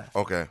top?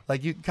 Okay.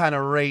 Like you kind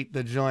of rate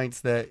the joints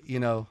that, you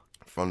know,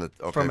 from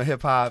a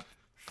hip hop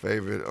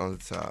favorite on the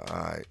top.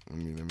 All right. Let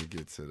me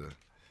get to the.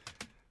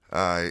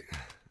 All right.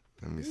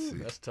 Let me see.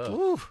 That's tough.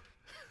 Ooh.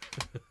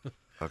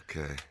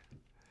 Okay.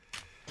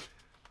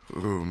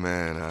 Ooh,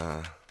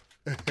 man.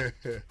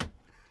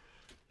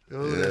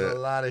 There's a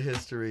lot of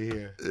history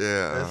here.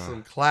 Yeah. There's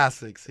some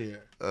classics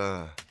here.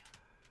 Ooh,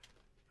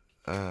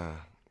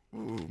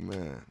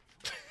 man.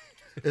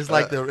 It's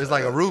like a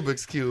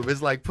Rubik's Cube.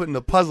 It's like putting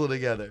a puzzle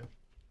together.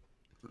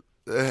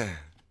 Okay.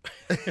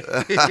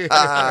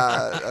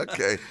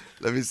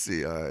 Let me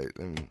see. All right.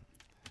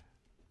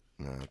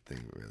 I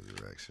think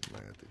Resurrection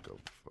might have to go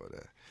before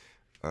that.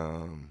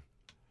 Let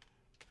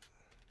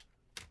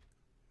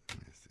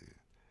me see.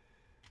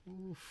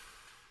 Oof.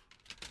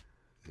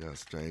 Yeah,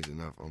 strange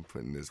enough, I'm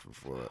putting this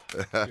before.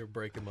 You're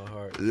breaking my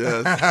heart.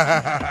 Yes.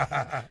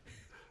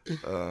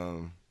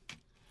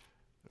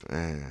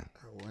 Man.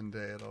 One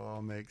day it'll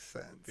all make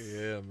sense.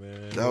 Yeah,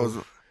 man. That. No,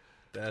 go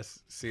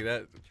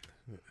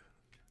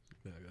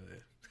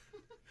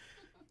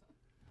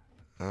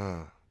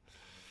ahead.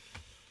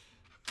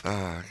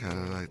 I kind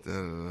of like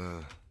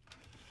that.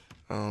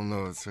 I don't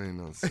know between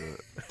those two.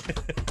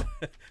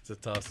 It's a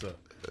toss up.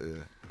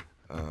 Yeah.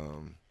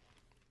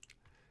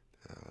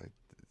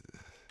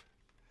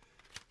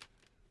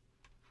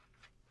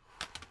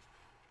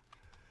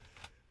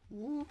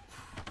 Wow.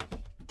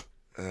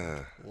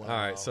 All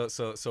right,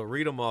 so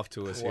read them off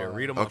to us here.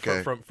 Read them off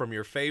from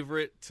your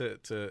favorite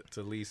to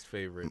least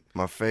favorite.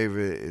 My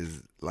favorite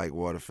is Like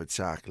Water for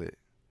Chocolate.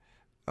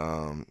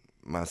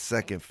 My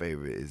second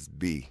favorite is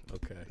B.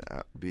 Okay.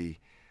 B.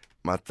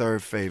 My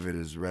third favorite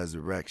is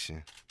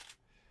Resurrection.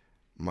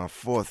 My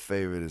fourth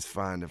favorite is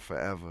Finding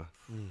Forever.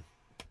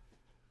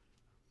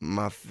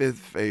 my fifth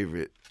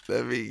favorite.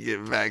 Let me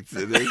get back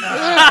to this.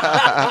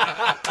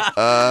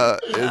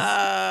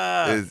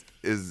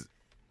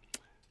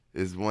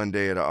 Is One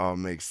Day It'll All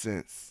Make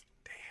Sense.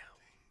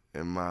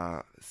 Damn. And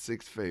my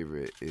sixth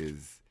favorite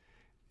is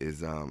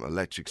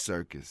Electric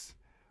Circus.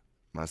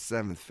 My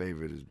seventh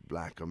favorite is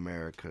Black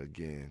America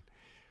Again.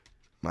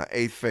 My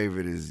eighth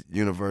favorite is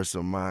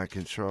Universal Mind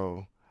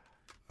Control.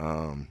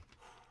 My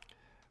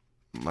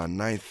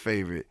ninth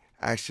favorite,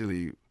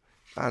 actually,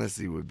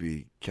 honestly, would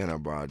be Can I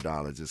Borrow a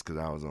Dollar, just because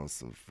I was on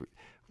some free.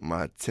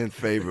 My 10th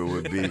favorite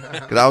would be,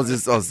 because I was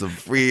just on some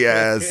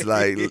free-ass,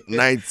 like,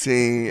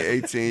 19,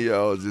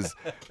 18-year-olds. Just,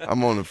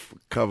 I'm on the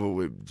cover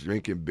with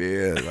drinking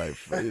beer, like,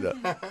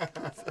 freedom.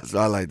 So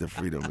I like the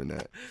freedom in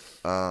that.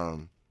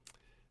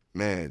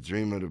 Man,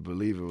 Dream of the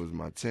Believer was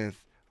my 10th.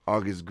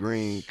 August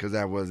Green, because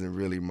that wasn't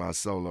really my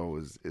solo,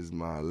 is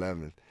my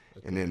 11th.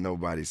 Okay. And then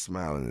Nobody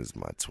Smiling is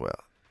my 12th.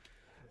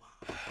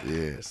 Wow.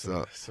 Yeah,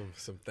 so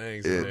some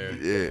things in there.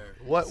 Yeah.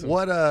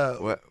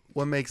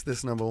 What makes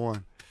this number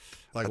one?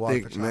 Like, I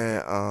think,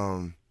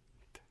 man,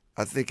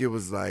 I think it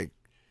was like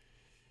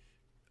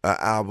an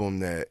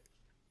album that,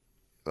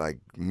 like,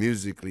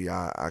 musically,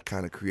 I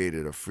kind of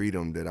created a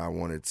freedom that I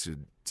wanted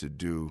to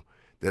do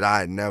that I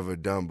had never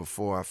done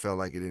before. I felt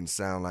like it didn't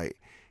sound like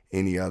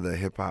any other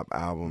hip hop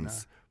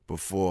albums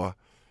before.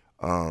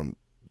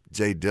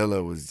 Jay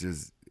Dilla was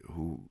just,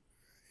 who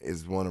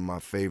is one of my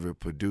favorite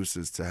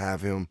producers, to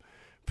have him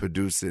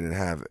produce it and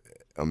have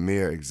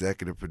Amir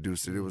executive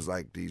produce it. It was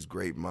like these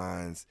great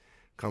minds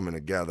coming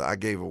together. I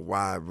gave a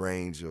wide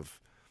range of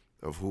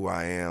who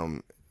I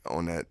am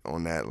on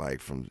that, like,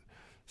 from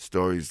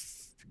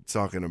stories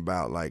talking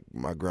about, like,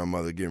 my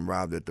grandmother getting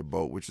robbed at the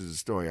boat, which is a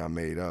story I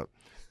made up,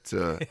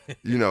 to,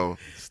 you know,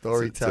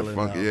 storytelling.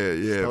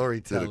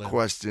 To the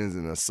questions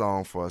and a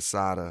song for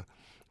Asada,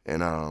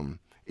 and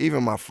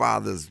even my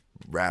father's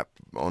rap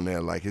on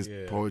there, like his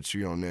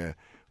poetry on there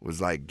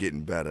was like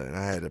getting better, and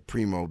I had a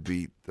Primo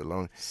beat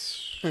alone,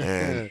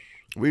 and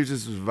we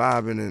just was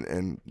vibing,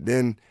 and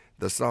then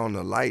the song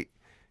 "The Light"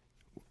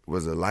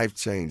 was a life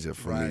changer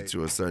for me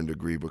to a certain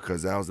degree,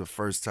 because that was the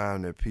first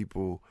time that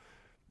people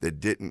that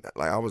didn't,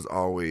 like, I was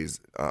always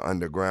an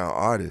underground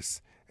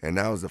artist, and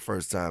that was the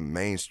first time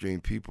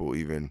mainstream people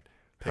even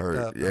heard.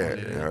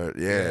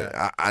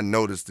 I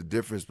noticed the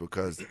difference,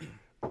 because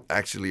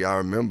actually I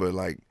remember,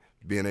 like,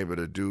 being able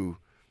to do,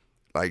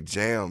 like,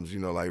 jams, you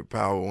know, like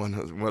Power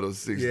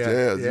 106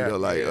 jams, you know,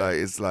 like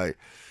it's like,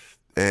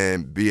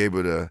 and be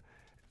able to,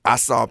 I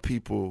saw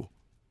people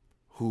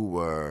who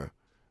were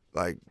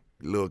like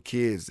little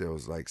kids that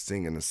was like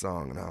singing the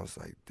song, and I was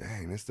like,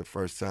 dang, this is the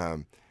first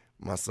time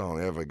my song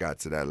ever got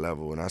to that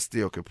level, and I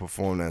still could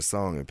perform that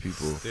song and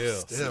people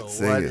still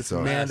sing it. It's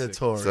so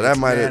mandatory. So that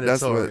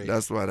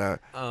that's what I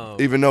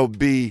even though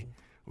being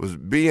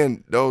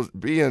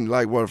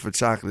like Water for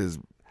Chocolate is,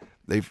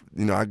 they,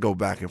 you know, I go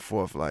back and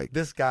forth, like,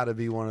 this got to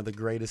be one of the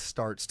greatest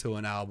starts to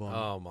an album.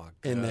 Oh my God.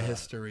 In the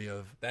history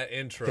of that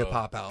intro, hip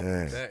hop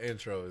albums. That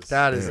intro is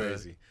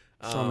crazy.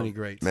 So many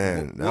greats.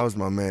 Man, that was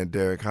my man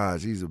Derek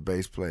Hodge. He's a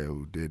bass player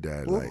who did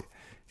that. Ooh. Like,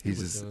 he's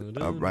just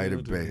upright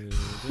and bass.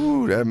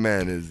 Ooh, that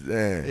man is,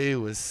 man. He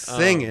was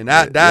singing.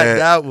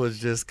 That was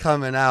just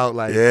coming out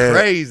like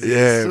crazy. Yeah,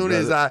 as soon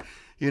as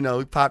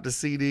we popped the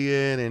CD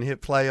in and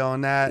hit play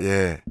on that.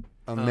 Yeah.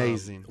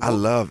 Amazing. I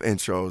love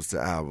intros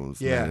to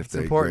albums. Yeah, man, it's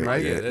important,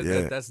 great.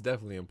 right? That's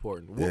definitely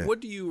important. What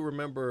do you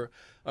remember,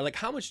 or like,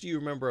 how much do you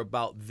remember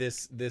about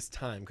this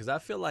time? Because I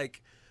feel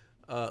like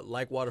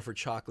Water for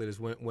Chocolate is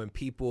when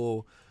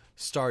people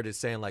started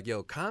saying, like,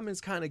 yo, Common's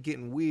kind of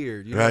getting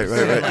weird. You know what I'm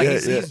saying? Like,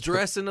 he's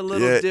dressing a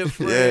little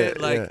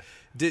different.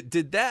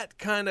 Did that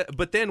kind of,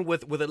 but then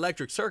with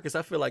Electric Circus,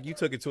 I feel like you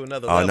took it to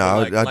another level.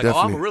 No,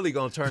 I'm really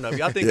gonna turn up.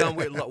 Y'all think I'm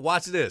weird?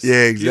 Watch this.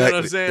 Yeah, exactly. You know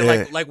what I'm saying?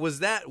 Yeah. Like was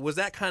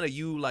that kind of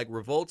you, like,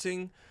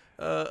 revolting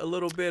a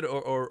little bit,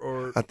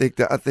 or I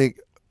think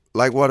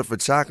like Water for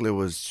Chocolate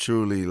was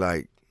truly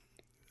like,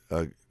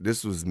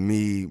 this was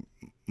me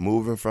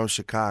moving from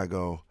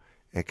Chicago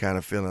and kind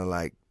of feeling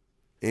like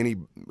it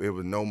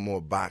was no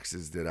more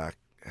boxes that I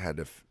had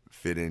to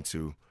fit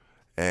into.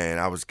 And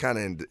I was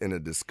kind of in a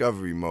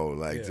discovery mode,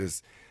 like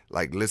just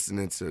like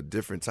listening to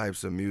different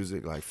types of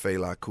music, like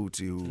Fela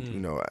Kuti, who, you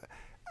know,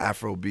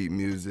 Afrobeat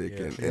music,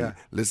 and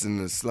listening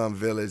to Slum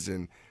Village,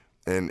 and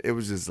it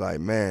was just like,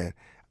 man,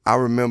 I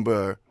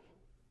remember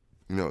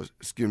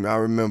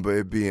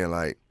it being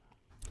like,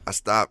 I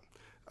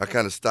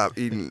kind of stopped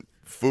eating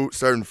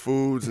certain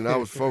foods, and I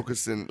was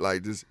focusing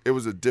like this. It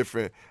was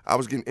I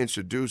was getting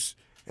introduced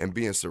and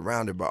being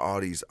surrounded by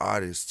all these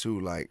artists too.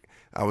 Like,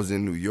 I was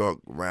in New York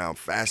around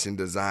fashion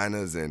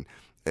designers and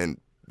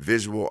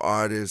visual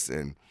artists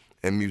and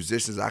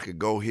musicians. I could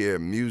go hear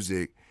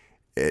music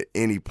at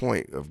any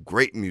point of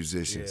great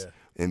musicians.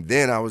 Yeah. And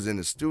then I was in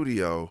the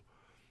studio,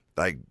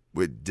 like,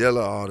 with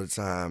Dilla all the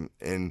time,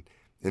 and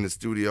in the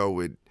studio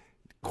with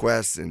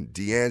Quest, and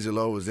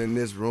D'Angelo was in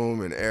this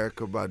room, and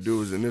Erykah Badu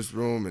was in this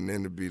room, and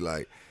then to be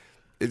like,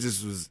 it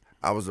just was,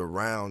 I was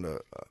around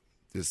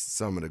just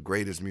some of the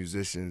greatest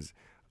musicians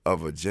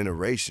of a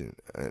generation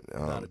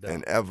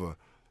and ever.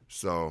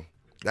 So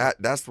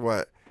That's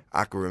what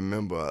I can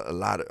remember a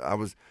lot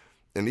of.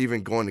 And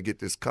even going to get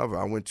this cover,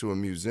 I went to a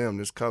museum.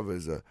 This cover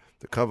is the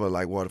cover of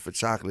Like Water for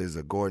Chocolate is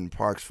a Gordon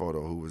Parks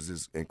photo, who was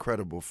this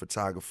incredible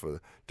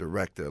photographer,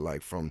 director,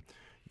 like from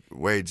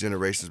way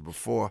generations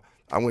before.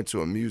 I went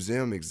to a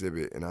museum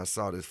exhibit and I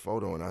saw this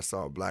photo and I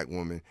saw a black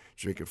woman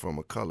drinking from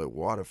a colored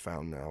water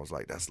fountain. And I was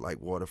like, that's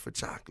like water for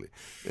chocolate.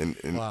 And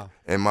wow.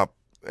 and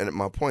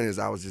my point is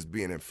I was just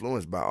being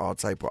influenced by all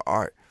type of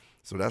art.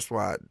 So that's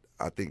why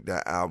I think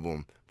that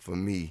album for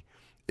me,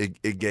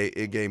 it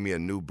gave me a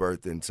new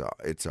birth into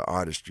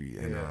artistry,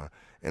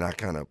 and I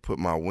kind of put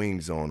my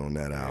wings on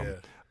that album.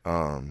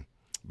 Yeah.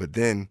 But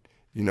then,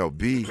 you know,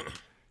 B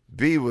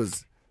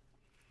was,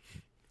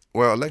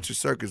 well, Electric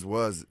Circus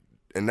was,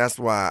 and that's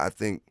why I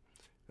think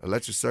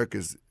Electric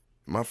Circus,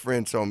 my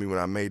friend told me when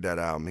I made that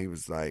album, he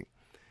was like,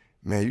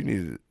 man, you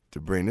need to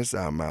bring this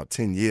album out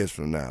 10 years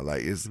from now.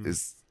 Like,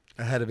 it's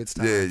ahead of its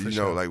time. Yeah, for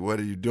sure. Like, what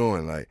are you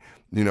doing? Like,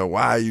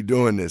 why are you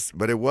doing this?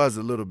 But it was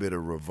a little bit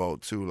of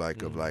revolt, too,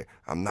 like, of like,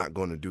 I'm not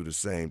going to do the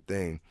same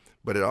thing.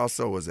 But it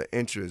also was an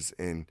interest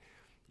in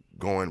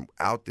going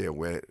out there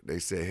where they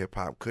said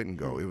hip-hop couldn't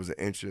go. It was an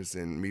interest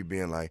in me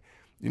being like,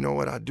 you know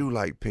what, I do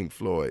like Pink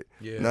Floyd,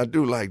 and I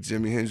do like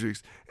Jimi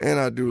Hendrix, and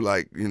I do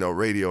like,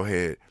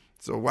 Radiohead.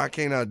 So why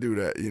can't I do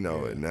that,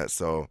 and that,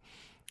 so,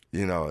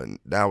 and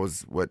that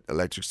was what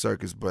Electric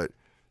Circus, but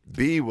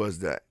B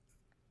was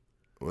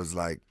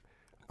like,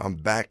 I'm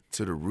back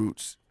to the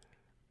roots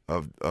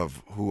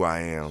of who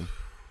I am.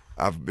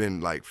 I've been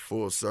like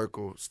full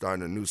circle,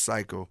 starting a new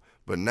cycle,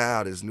 but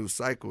now this new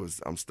cycle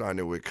I'm starting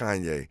it with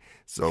Kanye.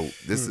 So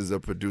this is a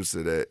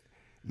producer that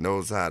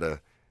knows how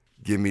to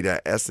give me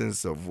that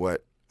essence of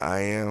what I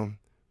am,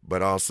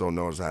 but also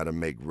knows how to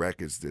make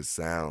records that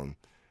sound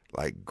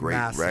like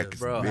great records,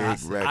 bro. Big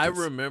records. I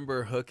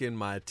remember hooking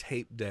my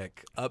tape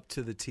deck up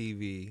to the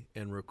TV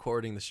and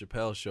recording the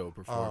Chappelle Show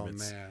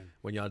performance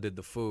when y'all did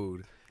the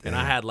food. And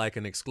I had like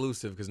an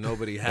exclusive because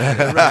nobody had it.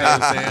 Right? You know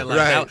what I'm saying?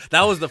 Like,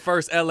 that was the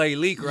first LA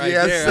leak right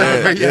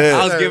there.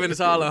 I was giving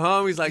this all to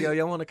homies like, yo,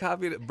 y'all want to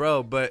copy it?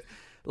 Bro, but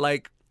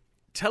like,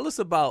 tell us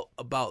about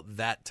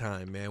that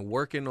time, man,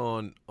 working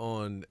on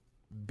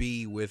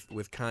B with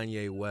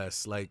Kanye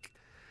West. Like,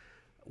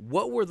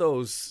 what were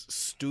those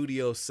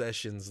studio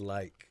sessions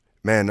like?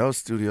 Man, those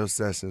studio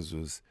sessions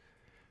was,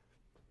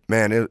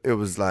 man, it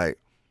was like,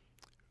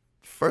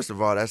 first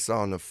of all, that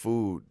song The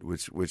Food,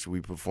 which we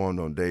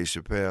performed on Dave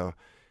Chappelle,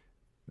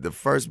 the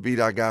first beat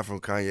I got from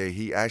Kanye,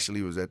 he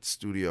actually was at the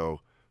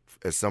studio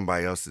at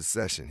somebody else's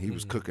session. He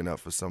was cooking up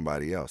for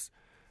somebody else.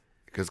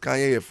 Because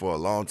Kanye had for a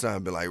long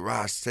time been like,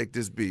 Ross, take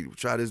this beat,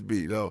 try this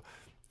beat,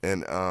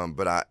 And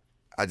but I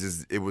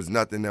just, it was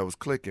nothing that was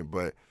clicking.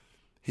 But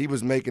he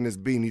was making this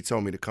beat and he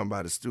told me to come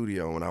by the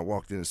studio. And when I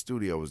walked in the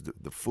studio, it was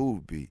the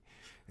Food beat.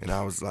 And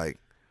I was like,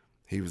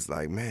 he was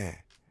like, man.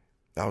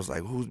 I was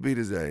like, whose beat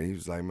is that? And he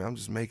was like, man, I'm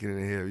just making it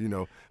in here,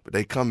 but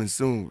they coming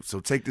soon, so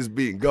take this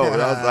beat and go. And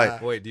I was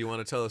like, wait, do you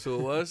want to tell us who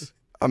it was?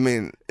 I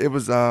mean, it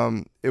was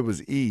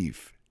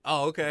Eve.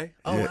 Oh, okay.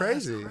 Oh, yeah.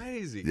 crazy. That's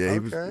crazy. Yeah, he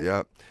was,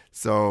 yeah.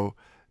 So,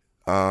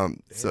 that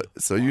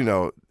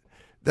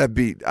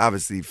beat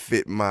obviously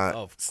fit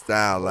my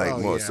style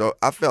more. Yeah. So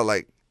I felt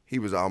like he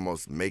was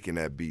almost making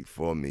that beat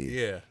for me.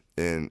 Yeah.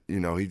 And,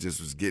 he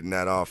just was getting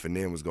that off and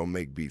then was going to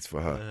make beats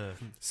for her.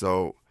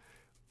 So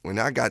when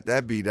I got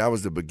that beat, that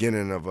was the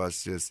beginning of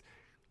us just,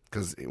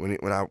 because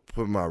when I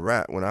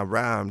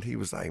rhymed, he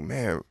was like,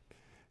 man,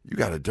 you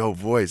got a dope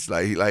voice.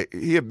 Like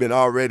he had been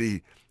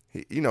already,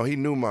 he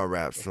knew my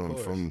raps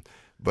from,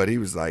 but he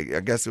was like, I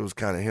guess it was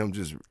kind of him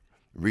just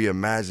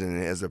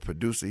reimagining it as a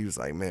producer. He was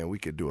like, man, we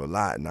could do a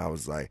lot. And I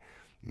was like,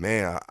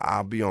 man,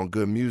 I'll be on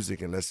good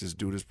music and let's just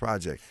do this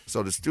project.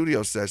 So the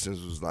studio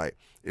sessions was like,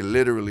 it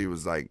literally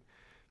was like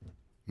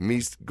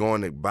me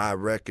going to buy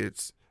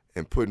records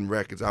and putting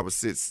records. I would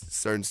sit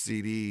certain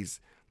CDs,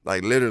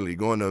 like literally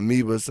going to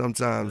Amoeba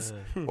sometimes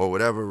or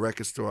whatever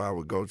record store I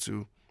would go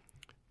to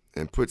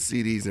and put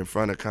CDs in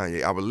front of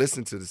Kanye. I would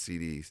listen to the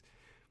CDs,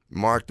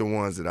 mark the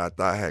ones that I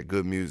thought had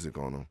good music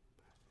on them,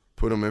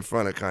 put them in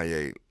front of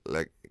Kanye,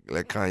 let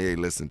Kanye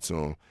listen to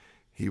them.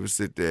 He would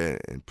sit there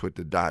and put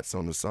the dots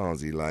on the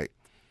songs he liked.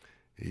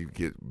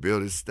 He'd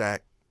build his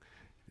stack,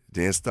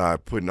 then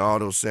start putting all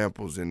those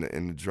samples in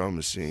the drum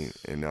machine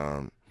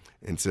and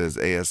into his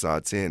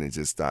ASR-10 and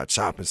just start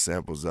chopping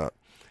samples up.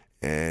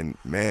 And,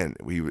 man,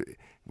 we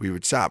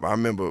would chop. I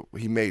remember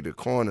he made the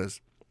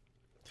corners.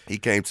 He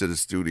came to the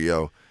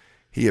studio.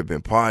 He had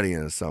been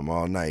partying or something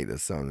all night or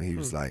something. He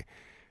was like,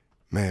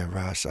 man,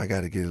 Rosh, I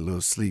got to get a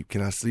little sleep.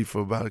 Can I sleep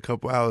for about a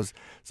couple hours?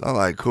 So I'm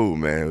like, cool,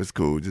 man. It was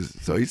cool.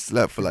 So he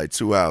slept for like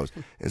 2 hours.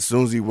 As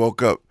soon as he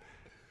woke up,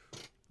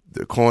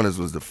 the corners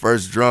was the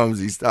first drums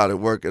he started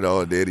working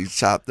on. Then he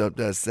chopped up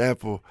that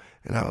sample.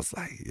 And I was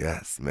like,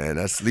 yes, man,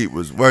 that sleep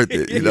was worth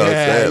it. You know what I'm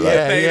saying? Like,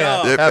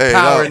 that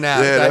power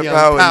nap. Yeah, that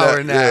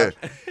power nap.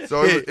 Yeah.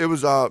 So it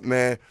was all,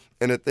 man.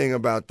 And the thing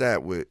about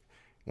that,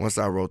 once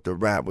I wrote the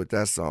rap with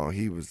that song,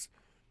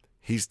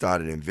 he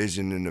started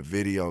envisioning the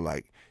video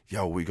like,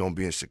 yo, we going to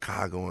be in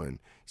Chicago and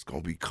it's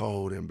going to be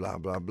cold and blah,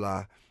 blah,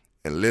 blah.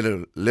 And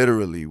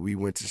literally, we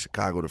went to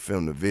Chicago to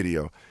film the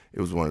video.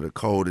 It was one of the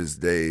coldest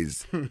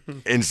days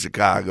in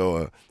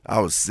Chicago. I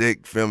was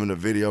sick filming the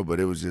video, but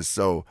it was just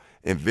so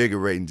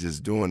invigorating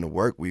just doing the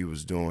work we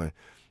was doing.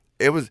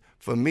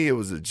 For me, it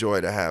was a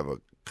joy to have a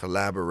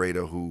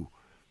collaborator who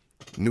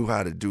knew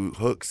how to do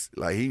hooks.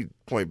 Like, he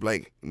point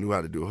blank knew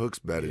how to do hooks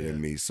better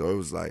than me. So it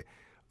was like,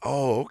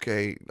 oh,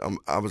 okay.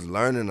 I was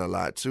learning a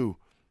lot too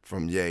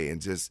from Ye,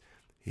 and just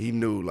he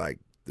knew like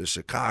the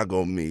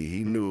Chicago me.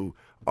 He knew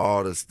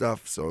all the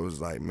stuff. So it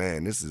was like,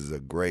 man, this is a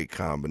great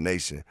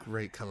combination.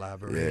 Great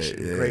collaboration.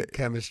 Great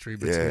chemistry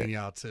between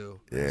y'all two.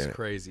 That's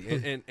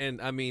crazy.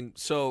 And I mean,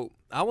 so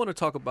I want to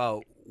talk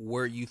about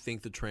where you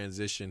think the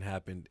transition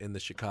happened in the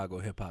Chicago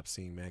hip hop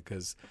scene, man,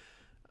 because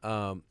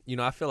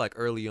I feel like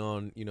early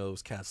on, it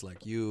was cats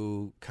like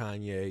you,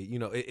 Kanye,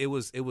 it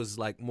was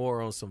like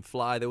more on some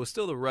fly. There was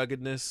still the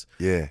ruggedness.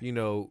 Yeah.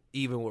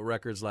 Even with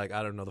records like,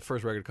 I don't know, the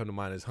first record come to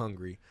mind is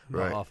Hungry,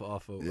 right? Off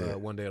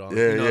of One Day at All.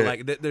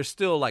 Like there's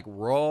still like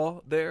raw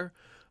there.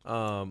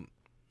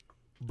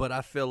 But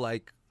I feel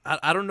like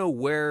I don't know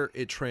where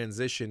it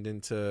transitioned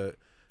into,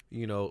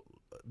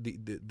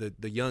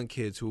 the young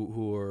kids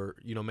who are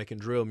making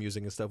drill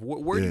music and stuff.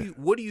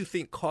 What do you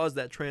think caused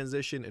that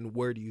transition, and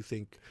where do you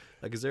think,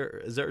 like, is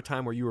there a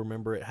time where you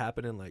remember it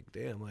happening? Like,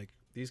 damn, like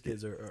these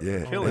kids are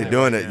killing they're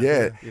doing right it.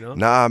 now, Yeah,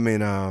 Nah, I mean,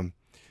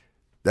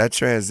 that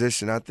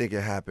transition, I think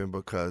it happened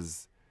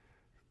because,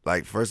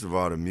 like, first of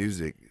all, the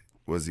music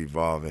was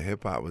evolving,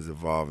 hip hop was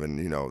evolving.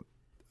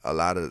 A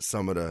lot of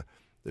some of the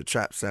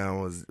trap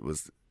sound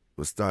was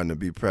starting to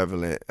be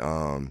prevalent,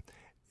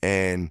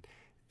 and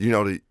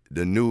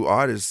the new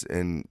artists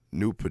and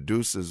new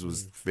producers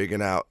was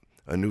figuring out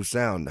a new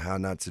sound, how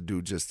not to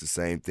do just the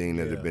same thing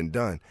that had been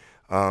done.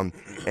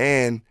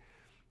 And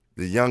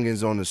the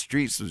youngins on the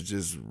streets was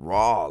just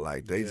raw.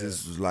 Like, they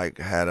just was like,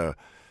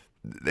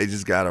 they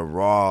just got a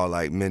raw,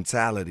 like,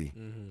 mentality.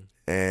 Mm-hmm.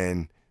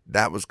 And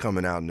that was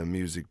coming out in the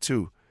music,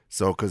 too.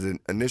 So, because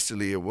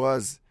initially it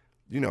was,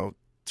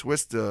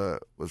 Twista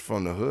was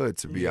from the hood,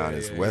 to be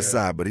honest, West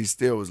Side, but he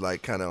still was,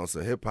 like, kind of on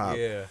some hip-hop.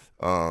 Yeah.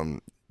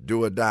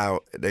 Do or Die,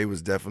 they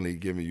was definitely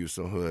giving you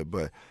some hood,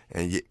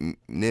 and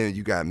then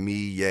you got me,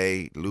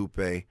 Ye,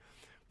 Lupe,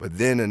 but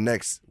then the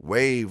next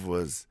wave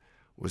was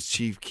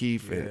Chief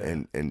Keef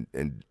and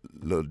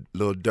Lil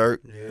Durk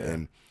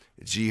and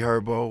G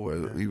Herbo,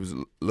 where he was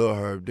Lil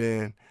Herb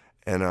then,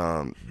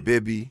 and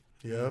Bibby.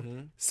 Yeah.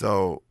 Mm-hmm.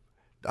 So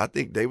I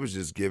think they was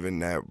just giving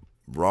that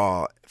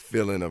raw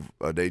feeling of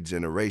their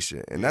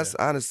generation, and that's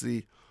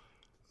honestly,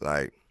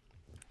 like,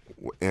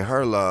 in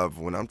Her Love,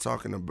 when I'm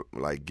talking about,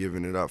 like,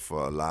 giving it up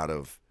for a lot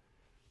of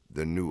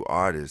the new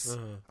artists,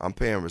 I'm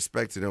paying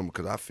respect to them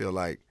because I feel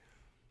like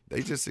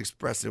they just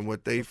expressing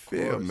what they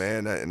feel,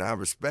 man, and I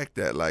respect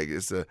that. Like,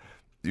 it's a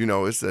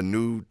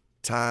new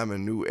time, a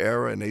new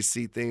era, and they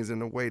see things in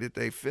the way that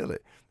they feel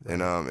it,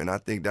 and I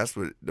think that's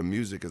what the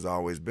music has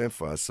always been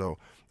for us. So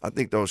I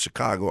think those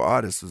Chicago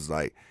artists was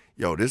like,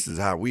 yo, this is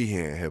how we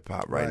hearing hip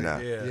hop right now.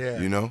 Yeah.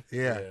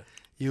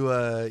 You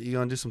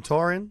gonna do some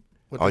touring?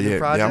 Oh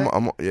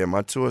yeah,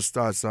 my tour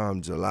starts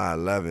July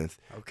 11th.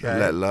 Okay.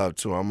 Let Love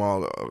tour. I'm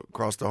all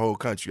across the whole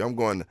country. I'm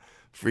going to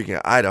freaking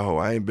Idaho.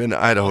 I ain't been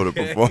to Idaho to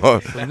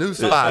perform. Some new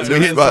spots. We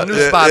hitting some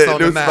new spots on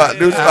the map.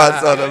 New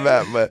spots on the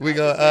map. But we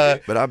go.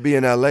 But I'll be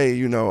in LA.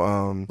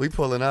 We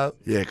pulling up.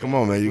 Yeah, come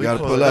on, man. You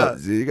gotta pull up.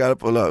 You gotta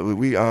pull up.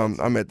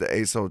 I'm at the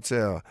Ace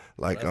Hotel,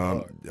 like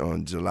on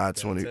July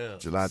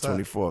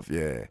 24th.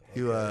 Yeah.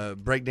 You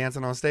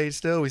breakdancing on stage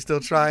still? We still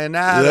trying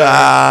that?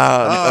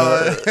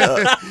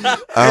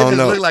 I don't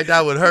know. Look like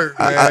that would hurt,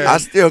 man. I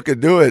still could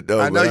do it though.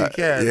 I know you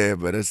can. Yeah,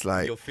 but it's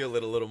like you'll feel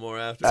it a little more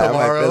after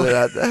tomorrow. I might feel it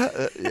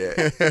after.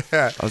 Yeah.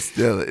 I'm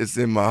still. It's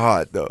in my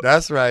heart though.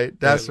 That's right.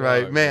 That's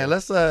right, man.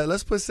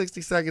 Let's put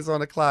 60 seconds on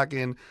the clock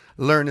and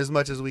learn as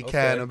much as we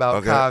can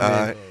about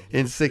Common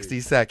in 60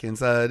 seconds.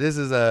 This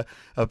is a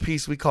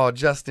piece we call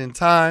Just in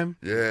Time.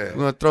 Yeah. We're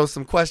gonna throw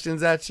some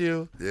questions at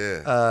you.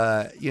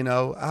 Yeah.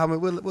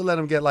 We'll let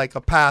them get like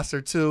a pass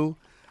or two.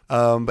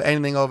 But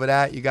anything over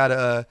that, you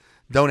gotta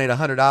donate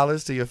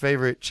 $100 to your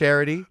favorite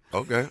charity.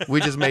 Okay. We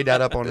just made that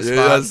up on the spot.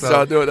 That's so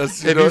how I do it.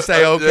 If you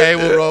say okay,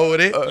 we'll roll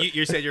with it.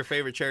 You said your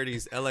favorite charity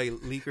is LA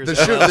Leakers.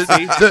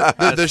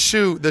 The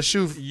shoe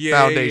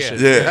foundation.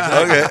 Yeah.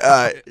 Okay. All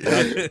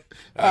right.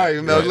 All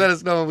right, Mel. Let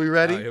us know when we're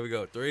ready. All right, here we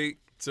go. 3,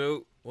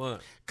 2, 1.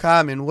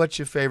 Common, what's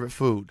your favorite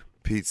food?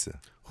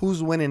 Pizza.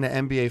 Who's winning the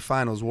NBA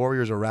Finals,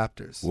 Warriors or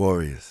Raptors?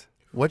 Warriors.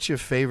 What's your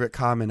favorite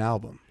Common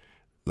album?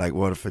 Like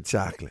Water for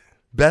Chocolate.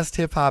 Best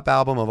hip hop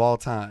album of all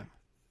time?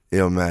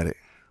 Illmatic.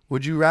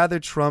 Would you rather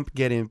Trump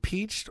get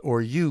impeached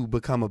or you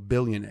become a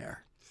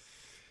billionaire?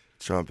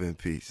 Trump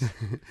impeached.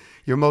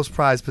 Your most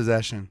prized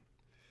possession?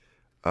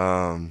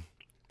 Man,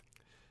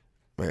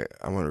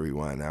 I want to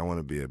rewind that. I want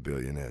to be a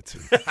billionaire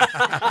too.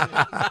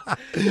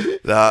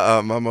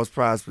 My most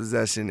prized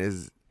possession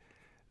is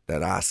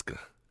that Oscar.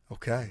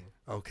 Okay.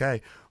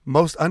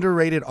 Most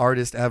underrated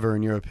artist ever,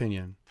 in your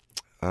opinion?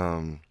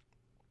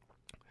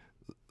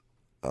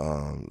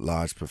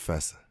 Large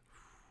Professor.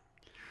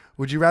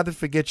 Would you rather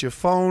forget your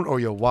phone or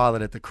your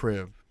wallet at the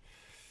crib?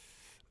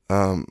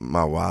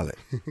 My wallet.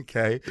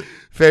 Okay.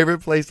 Favorite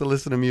place to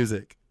listen to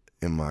music?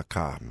 In my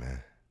car,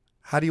 man.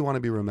 How do you want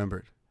to be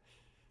remembered?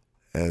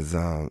 As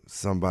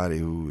somebody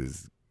who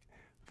is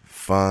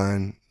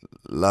fun,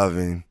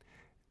 loving,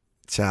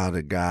 child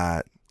of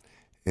God,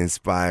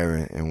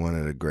 inspiring, and one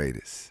of the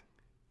greatest.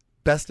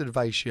 Best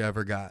advice you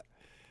ever got?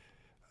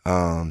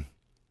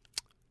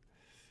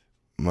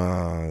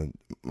 My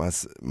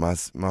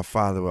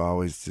father would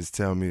always just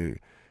tell me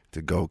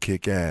to go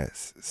kick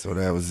ass. So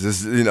that was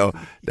just,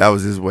 that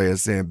was his way of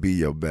saying be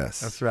your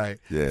best. That's right.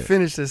 Yeah.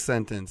 Finish this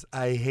sentence.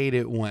 I hate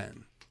it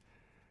when.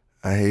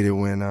 I hate it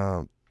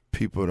when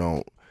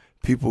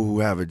people who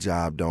have a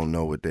job don't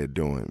know what they're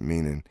doing,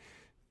 meaning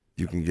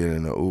you can get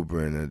in an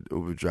Uber and the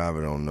Uber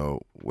driver don't know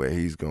where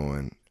he's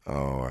going,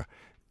 or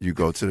you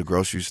go to the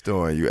grocery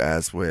store and you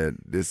ask where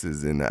this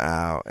is in the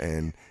aisle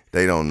and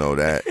they don't know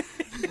that.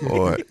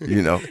 Or,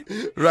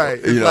 Right.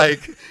 It's like,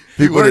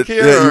 people you work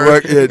here?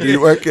 Do you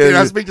work here? Can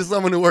I speak to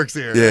someone who works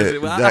here? Yeah,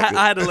 well, exactly.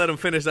 I had to let him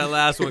finish that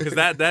last one because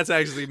that's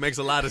actually makes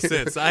a lot of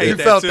sense. I hate You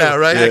that felt too. that,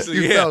 right? Actually,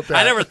 You felt that.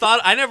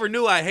 I never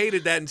knew I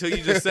hated that until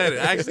you just said it.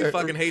 I actually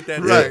fucking hate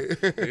that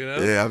Right.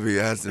 too. Yeah, I be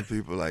asking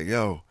people like,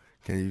 yo,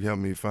 can you help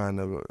me find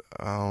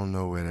I don't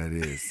know where that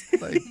is.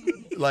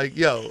 like,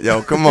 yo.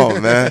 Yo, come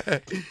on, man.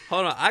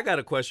 Hold on. I got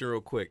a question real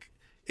quick.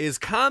 Is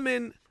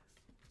Common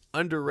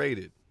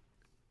underrated?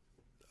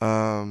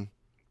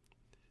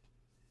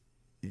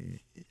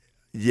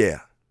 Yeah.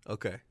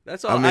 Okay,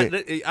 that's all. I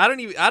don't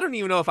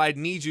even know if I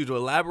need you to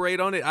elaborate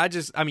on it.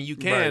 You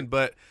can, Right.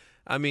 but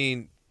I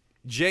mean,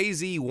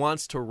 Jay-Z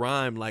wants to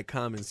rhyme like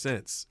Common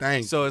Sense.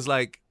 Thanks. So it's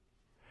like,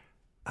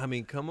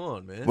 come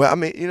on, man. Well,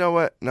 you know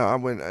what? No, I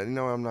wouldn't.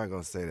 I'm not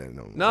gonna say that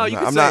no more. No, you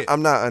can say it.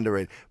 I'm not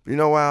underrated. But you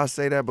know why I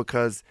say that?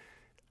 Because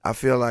I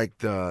feel like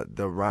the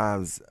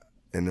rhymes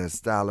and the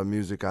style of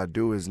music I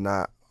do is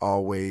not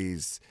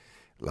always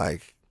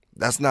like.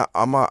 That's not.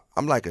 I'm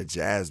like a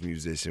jazz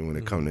musician when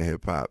it comes to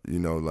hip hop.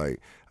 Like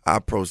I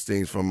approach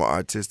things from an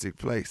artistic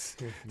place.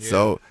 Yeah.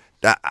 So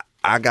that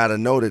I gotta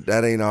know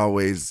that ain't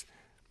always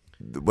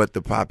what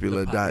the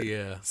popular diet.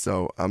 Yeah.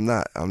 So I'm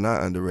not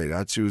underrated.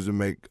 I choose to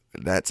make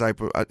that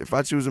type of. If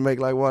I choose to make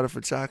like water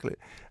for chocolate,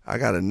 I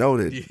gotta know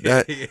that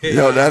that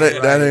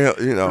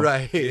ain't.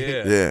 Right.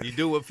 Yeah. You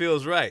do what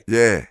feels right.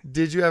 Yeah.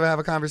 Did you ever have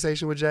a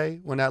conversation with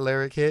Jay when that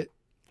lyric hit?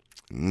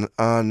 No.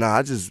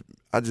 I just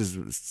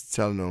was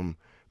telling him.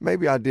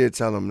 Maybe I did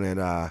tell him that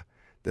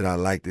I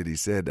liked that he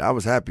said that. I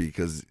was happy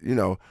because,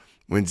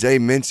 when Jay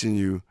mentioned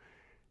you,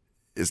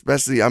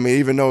 especially,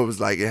 even though it was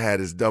like it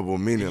had its double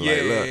meaning. Yeah,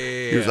 like, look,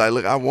 yeah. He was like,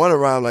 look, I want to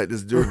rhyme like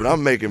this dude, but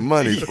I'm making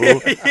money,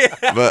 fool.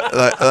 But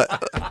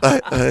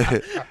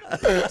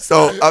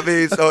so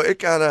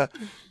it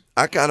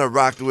I kind of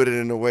rocked with it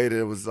in a way that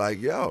it was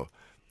like, yo,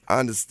 I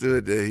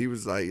understood that he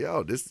was like,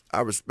 yo,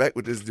 I respect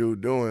what this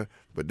dude doing,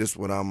 but this is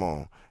what I'm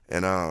on.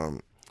 And,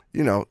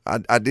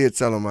 I did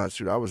tell him I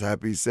was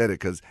happy he said it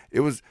because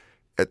it was,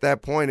 at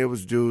that point, it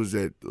was dudes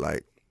that,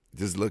 like,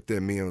 just looked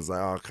at me and was like,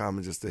 oh,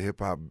 Common just a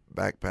hip-hop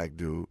backpack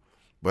dude.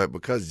 But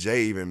because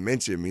Jay even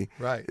mentioned me,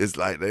 right. It's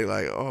like, they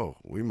like, oh,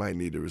 we might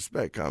need to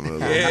respect Common a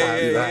little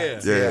Yeah.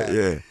 Yeah.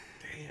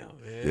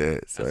 Damn, man. Yeah.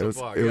 So That's it was, a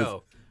bar. it was,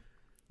 Yo,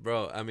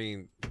 bro,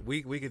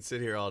 we could sit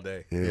here all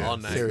day, Yeah. all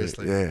night.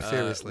 Seriously. Yeah.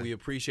 Seriously. We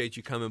appreciate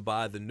you coming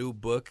by. The new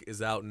book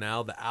is out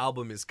now. The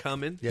album is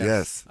coming.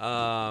 Yes.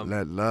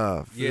 Let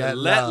Love. Yeah,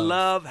 Let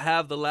Love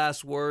Have the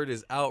Last Word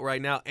is out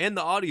right now, and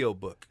the audio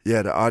book.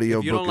 Yeah, the audio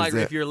If you book don't like, is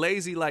there. if you're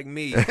lazy like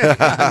me, too.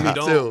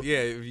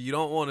 if you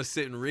don't want to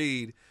sit and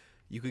read,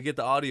 you could get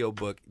the audio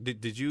book.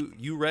 Did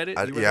you read it?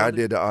 I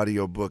did the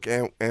audio book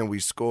and we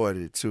scored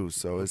it too,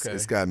 so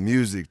it's got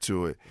music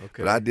to it.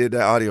 Okay. But I did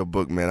that audio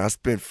book, man. I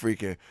spent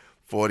freaking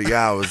 40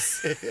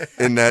 hours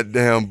in that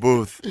damn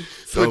booth.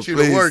 So Put you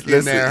please, to work in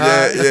listen, there,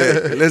 huh?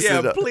 Yeah.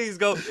 Listen, Yeah, please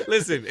go.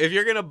 Listen, if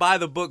you're gonna buy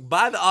the book,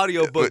 buy the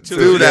audio book too.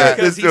 Do that.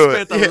 Because Let's do he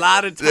it. spent a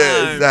lot of time.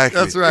 Yeah, exactly.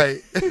 That's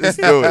right.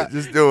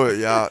 Just do it,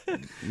 y'all.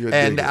 You'll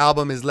And dig the it.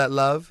 album is Let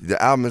Love.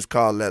 The album is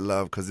called Let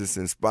Love because it's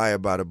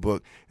inspired by the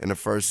book, and the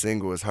first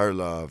single is Her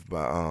Love.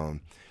 But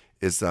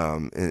it's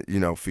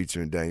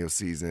featuring Daniel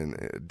C's and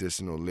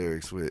additional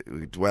lyrics with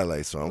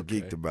Dwelle. So I'm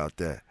geeked about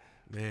that.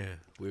 Man,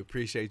 we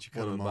appreciate you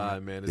coming What a by,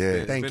 moment.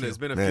 man. It's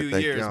been a Man, few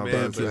thank years, y'all, man.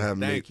 brother, for having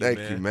me.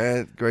 Thank you,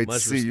 man. Great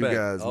Much to see respect. you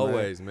guys, man.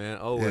 Always, man.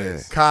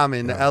 Always.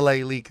 Common, the LA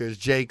Leakers,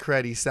 Jay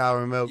Creddy,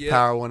 Sour Milk, Yeah.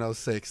 Power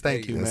 106.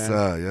 Thank Hey, you, Yes, man.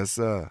 sir. Yes,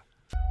 sir.